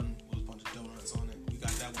got one with a bunch of donuts on it. We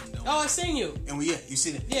got that one done. Oh, I seen you. And you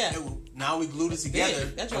seen it. Yeah. Now we glued it together.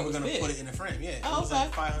 That's and we're gonna put it in the frame. Yeah. Oh, it was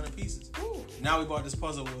like 500 pieces. Ooh. Now we bought this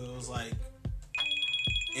puzzle where it was like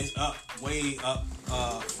it's way up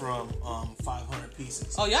from 500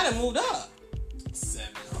 pieces. Oh, y'all done moved up.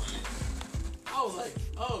 700. I was like,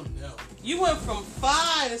 oh no. You went from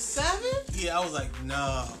 5 to 7? Yeah, I was like,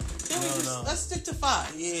 no. Let's stick to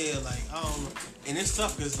 5. Yeah, like I don't know. And it's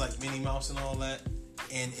tough because like Minnie Mouse and all that,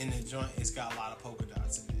 and in the joint it's got a lot of polka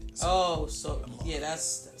dots in it. So,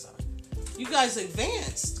 that's you guys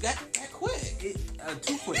advanced that quick.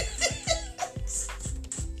 Too quick.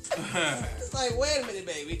 It's like, wait a minute,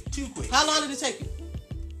 baby. Too quick. How long did it take you?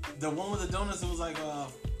 The one with the donuts, it was like I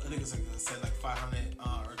think it's like I said like 500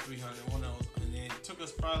 or 300. One of those, and then took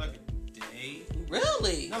us probably like a day.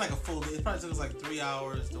 Really? Not like a full day. It probably took us like 3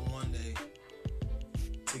 hours to one day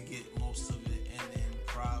to get most of it, and then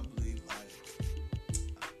probably like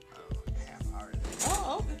I don't know, like a half hour.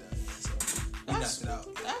 Oh, okay. So we knocked it out.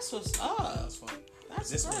 Yeah. That's what's up. That was fun. That's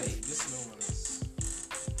this great. This new one is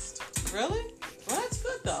tough. Really? Well, that's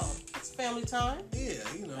good though. It's family time. Yeah,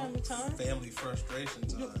 you know, family time. Family frustration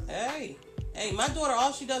time. Hey, my daughter,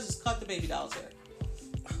 all she does is cut the baby doll's hair.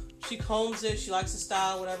 She combs it. She likes the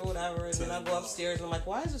style, whatever. And then I go upstairs and I'm like,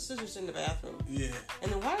 why is the scissors in the bathroom? Yeah.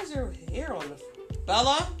 And then why is there hair on the...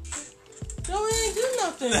 Bella? No, it ain't do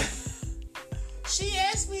nothing. She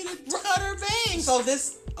asked me to cut her bangs. So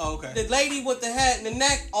this... Oh, okay. The lady with the head and the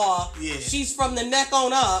neck off, yeah. She's from the neck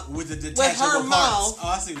on up. With the detachable with her parts. mouth,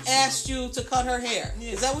 I see what asked you to cut her hair.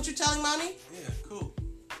 Yeah. Is that what you're telling mommy? Yeah, cool.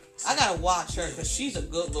 I gotta watch her because she's a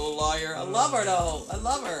good little lawyer. I love her though. I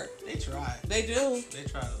love her. They try. They do. They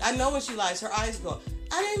try. I know when she lies. Her eyes go,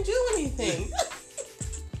 I didn't do anything.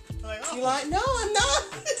 Like, oh. You like, no, I'm not.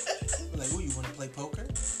 Like, oh, you want to play poker?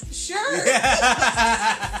 Sure.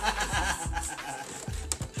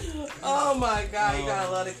 Oh my God, you gotta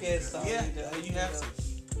love the kids though. Yeah, you have to.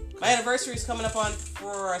 My anniversary is coming up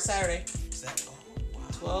for Saturday. Oh, wow.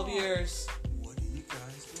 12 years. What are you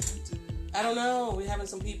guys gonna do? I don't know. We're having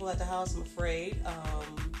some people at the house, I'm afraid. That's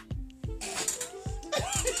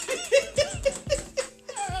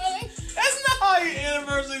not how your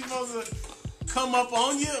anniversary is supposed to come up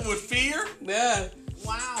on you with fear. Yeah.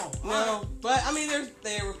 Wow. No, but I mean,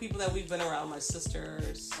 there were people that we've been around, my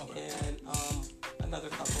sisters and another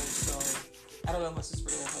couple. So I don't know if my sister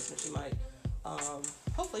and her husband. She might,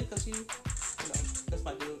 hopefully, because that's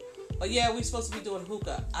my dude. But yeah, we're supposed to be doing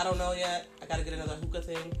hookah. I don't know yet. I got to get another hookah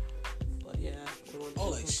thing. But yeah.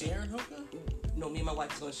 Like sharing hookah? No, me and my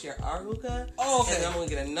wife is going to share our hookah. Oh, okay. And then I'm going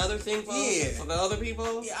to get another thing for the other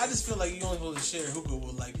people. Yeah, I just feel like you only supposed to share hookah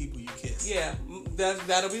with like people you kiss. Yeah,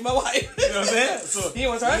 that'll be my wife. You know what I'm saying? So he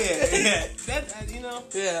was her. Yeah. That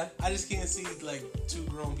Yeah. I just can't see like two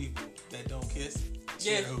grown people that don't kiss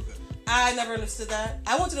share hookah. I never understood that.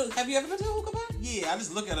 Have you ever been to a hookah bar? Yeah, I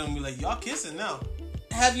just look at them and be like, y'all kissing now.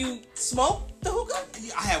 Have you smoked the hookah?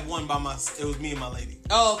 Yeah, I had one it was me and my lady.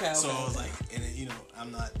 Oh, okay. So I was like, and then,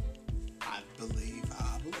 I believe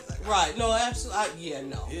how I believe. Like, right. No, absolutely.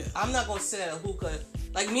 No. Yeah. I'm not going to sit at a hookah.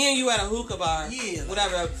 Like me and you at a hookah bar. Yeah.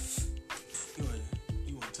 Whatever.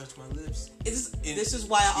 You want to touch my lips? This is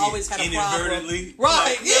why I always had a problem. Inadvertently.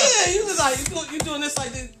 Right. Yeah. You was like, you doing this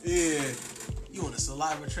like this. Yeah. You want a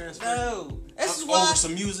saliva transfer? No. This is why. Over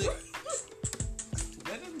some music?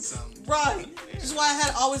 That doesn't sound right. This is why I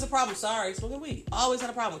had always a problem. Sorry, smoking weed. I always had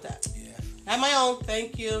a problem with that. Yeah. Have my own.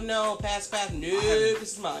 Thank you. No. Pass. No.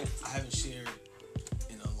 This is mine. I haven't shared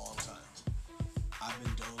in a long time. I've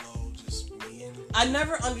been dolo, just me and... I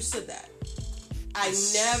never understood that.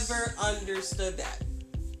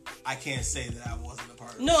 I can't say that I wasn't a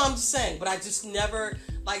part of it. No, I'm just saying. But I just never...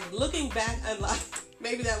 Like, looking back and like...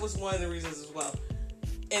 Maybe that was one of the reasons as well.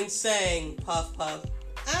 And saying, puff, puff.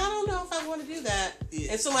 I don't know if I want to do that.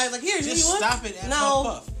 Yeah. And somebody's like, here, just you stop it at puff,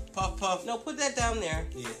 puff. Puff, puff. No, put that down there.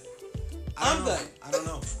 Yeah. I'm good. I don't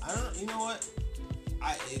know. You know what?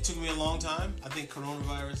 It took me a long time. I think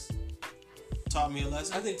coronavirus taught me a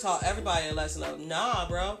lesson. I think taught everybody a lesson of, nah,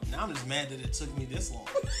 bro. Now I'm just mad that it took me this long.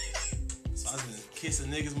 So I've been kissing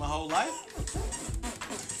niggas my whole life.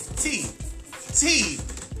 T.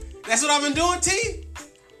 That's what I've been doing, T?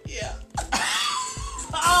 Yeah.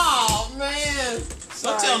 Oh, man.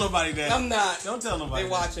 Don't tell nobody that. I'm not. Don't tell nobody. They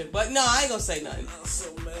watching. But no, I ain't gonna say nothing. I'm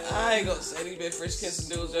so mad. I ain't gonna say they've been French kissing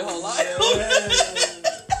dudes their whole life. No.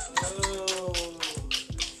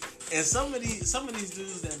 And some of these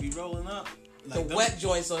dudes that be rolling up, like the wet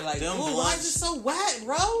joints are like, ooh, why is it so wet,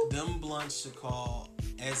 bro? Them blunts should call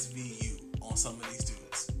SVU on some of these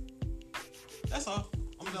dudes. That's all.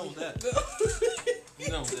 I'm done with that.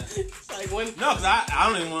 It's like when... No, because I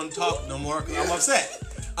don't even want to talk no more because I'm upset.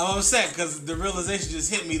 I'm upset because the realization just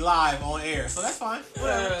hit me live on air. So that's fine.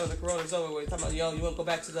 Whatever. The corona's over. We're talking about, you want to go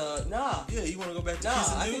back to the... Nah. Yeah, you want to go back to kissing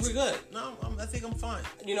dudes? I think we're good. No, I think I'm fine.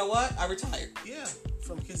 You know what? I retired. Yeah,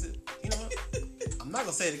 from kissing. You know what? I'm not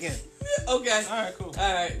going to say it again. Okay. All right, cool.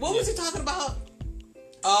 All right. What was he talking about?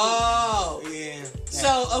 Oh. Yeah.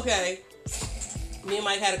 So, okay. Me and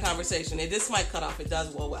Mike had a conversation, and this might cut off. It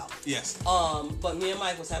does well. Yes. But me and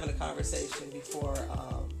Mike was having a conversation before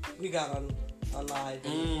we got on live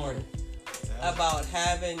and recorded about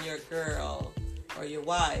having your girl or your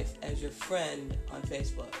wife as your friend on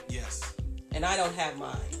Facebook. Yes. And I don't have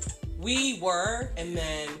mine. We were, and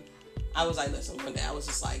then I was like, listen, one day I was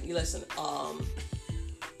just like, listen, I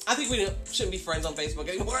think we shouldn't be friends on Facebook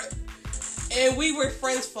anymore. And we were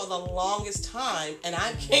friends for the longest time, and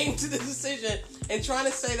I came to the decision, and trying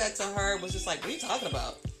to say that to her was just like, what are you talking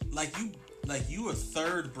about? Like you a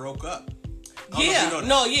third broke up. Yeah. You know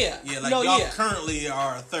no. Yeah. Yeah. Like no, y'all yeah. currently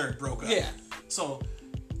are a third broke up. Yeah. So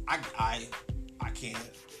I can't.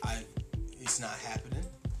 It's not happening.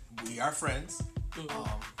 We are friends.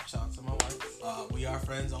 Shout out to my wife. We are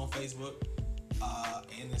friends on Facebook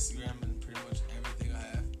and Instagram and pretty much everything I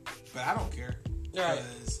have. But I don't care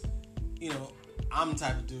because I'm the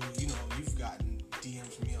type of dude. You've gotten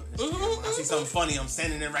DMs from me on Instagram. When I see something funny, I'm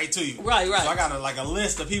sending it right to you. Right. So I got a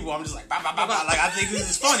list of people. I'm just like, bah, bah, bah, bah. Like I think this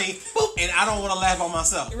is funny, and I don't want to laugh on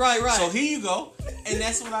myself. Right. So here you go, and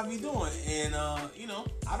that's what I be doing. And I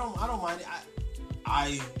don't mind it.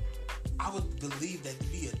 I would believe that to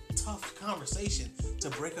be a tough conversation to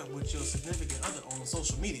break up with your significant other on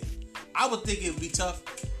social media. I would think it would be tough,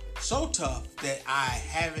 so tough that I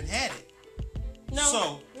haven't had it.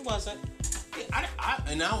 No, it wasn't. I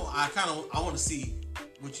want to see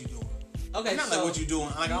what you're doing. Okay, not like what you're doing.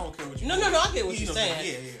 Like I don't care what you're doing. No, I get what you're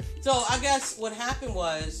saying. Yeah. So I guess what happened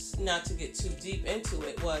was, not to get too deep into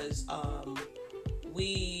it, was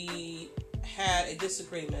we had a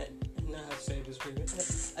disagreement. Not how to say disagreement.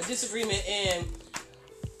 A disagreement, and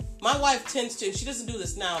my wife tends to. She doesn't do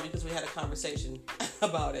this now because we had a conversation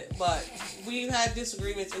about it. But we've had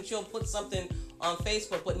disagreements, and she'll put something on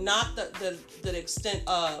Facebook, but not the extent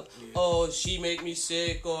of she make me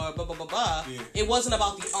sick or blah blah blah blah. Yeah. It wasn't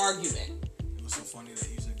about the argument. It was so funny that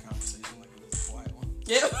you said conversation like it was a quiet one.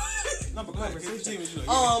 Yeah. No, but go ahead.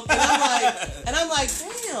 And I'm like,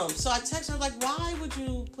 damn. So I text her like, why would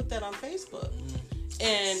you put that on Facebook?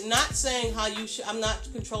 And not saying how you should. I'm not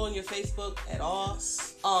controlling your Facebook at all.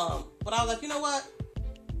 But I was like, you know what?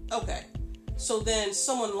 Okay. So then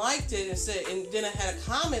someone liked it and said, and then I had a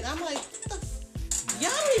comment. I'm like, y'all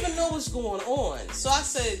don't even know what's going on. So I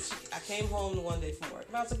said, I came home one day from work,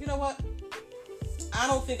 and I was like, you know what? I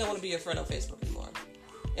don't think I want to be your friend on Facebook anymore.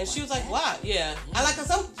 And she was like, why? Yeah. I like, because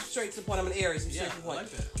I'm straight to the point. I'm an Aries. I'm straight to the point. I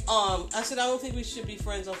like that. I said, I don't think we should be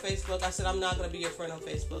friends on Facebook. I said, I'm not going to be your friend on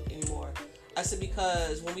Facebook anymore. I said,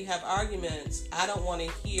 because when we have arguments, I don't want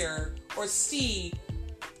to hear or see.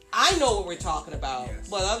 I know what we're talking about,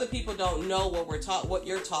 but other people don't know what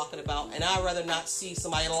you're talking about, and I'd rather not see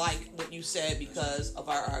somebody like what you said because of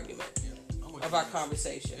our argument, of our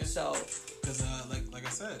conversation. Yeah. So, because like I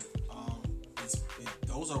said,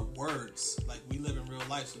 those are words. Like we live in real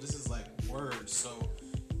life, so this is like words. So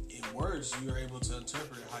in words, you are able to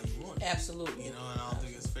interpret it how you want. Absolutely. And I don't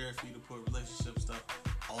think it's fair for you to put relationship stuff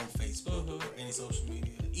on Facebook or any social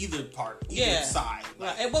media, either side.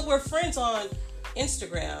 Right. But we're friends on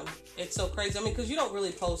Instagram. It's so crazy. I mean, because you don't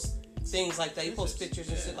really post things like that. You post pictures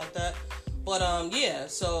and shit like that. But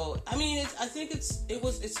so I mean, I think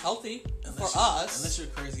it's healthy for us. Unless you're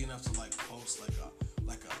crazy enough to like post like a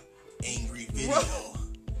angry video,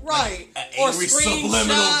 right? Like an angry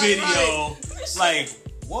subliminal video, right. Like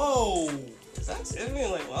whoa. I mean,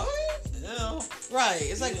 like what? Yeah. Right.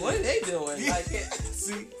 It's like, what are they doing? Like,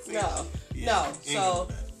 see? No. So,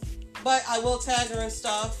 but I will tag her and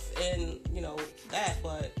stuff, and that.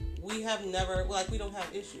 But we have never, we don't have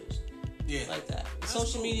issues. Yeah. Like that.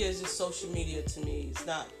 Social media is just social media to me. It's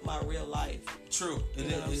not my real life. True. It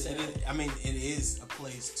is a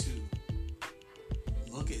place to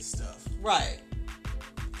look at stuff. Right.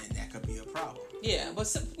 And that could be a problem. Yeah, but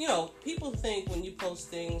people think when you post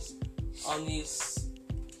things on these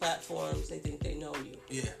platforms, they think they know you.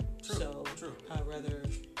 Yeah, true. So true. I'd rather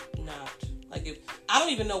not. Like, if I don't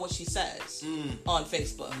even know what she says on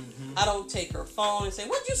Facebook. Mm-hmm. I don't take her phone and say,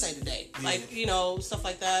 "What'd you say today?" Yeah. Like, stuff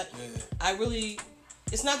like that. Yeah. I really.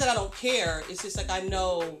 It's not that I don't care. It's just like I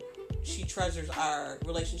know she treasures our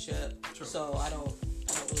relationship. True. So I don't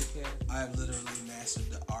really care. I have literally mastered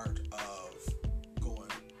the art of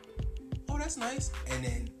going, "Oh, that's nice," and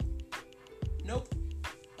then, nope.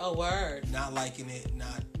 Oh, word. Not liking it,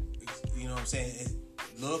 not, what I'm saying?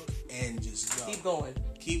 Look and just go.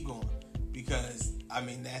 Keep going. Because, I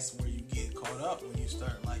mean, that's where you get caught up when you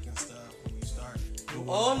start liking stuff, when you start doing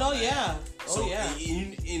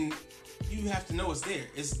And you have to know it's there.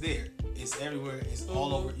 It's there. It's everywhere. It's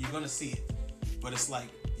all over. You're going to see it. But it's like,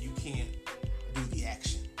 you can't do the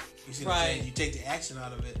action. You see what I'm saying? You take the action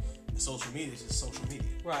out of it, and social media is just social media.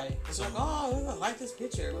 Right. It's like, I like this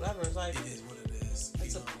picture, whatever. It's like... It is what it is.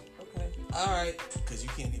 Okay. All right. Because you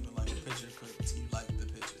can't even like a picture because you like the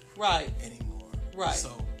picture. Right. Anymore. Right.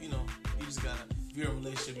 So, you just gotta, if you're in a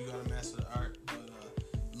relationship, you gotta master the art, but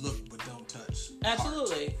look but don't touch.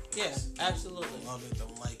 Absolutely. Art. Yeah, absolutely. Don't love it,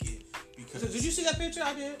 don't like it. Because so did you see that picture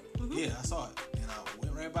I did? Mm-hmm. Yeah, I saw it. And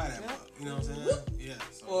went right by that. You know what I'm saying? Whoop. Yeah.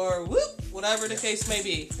 So. Or whoop, whatever the case may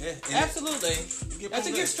be. Yeah. Absolutely. I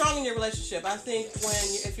think you're strong in your relationship. I think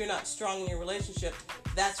if you're not strong in your relationship,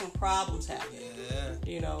 that's when problems happen. Yeah.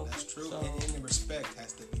 You know. That's true. So, and the respect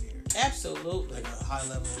has to be there. Absolutely. Like a high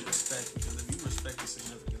level of respect, because if you respect your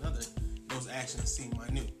significant other, those actions seem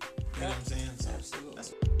minute. You know what I'm saying? So absolutely.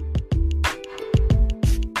 That's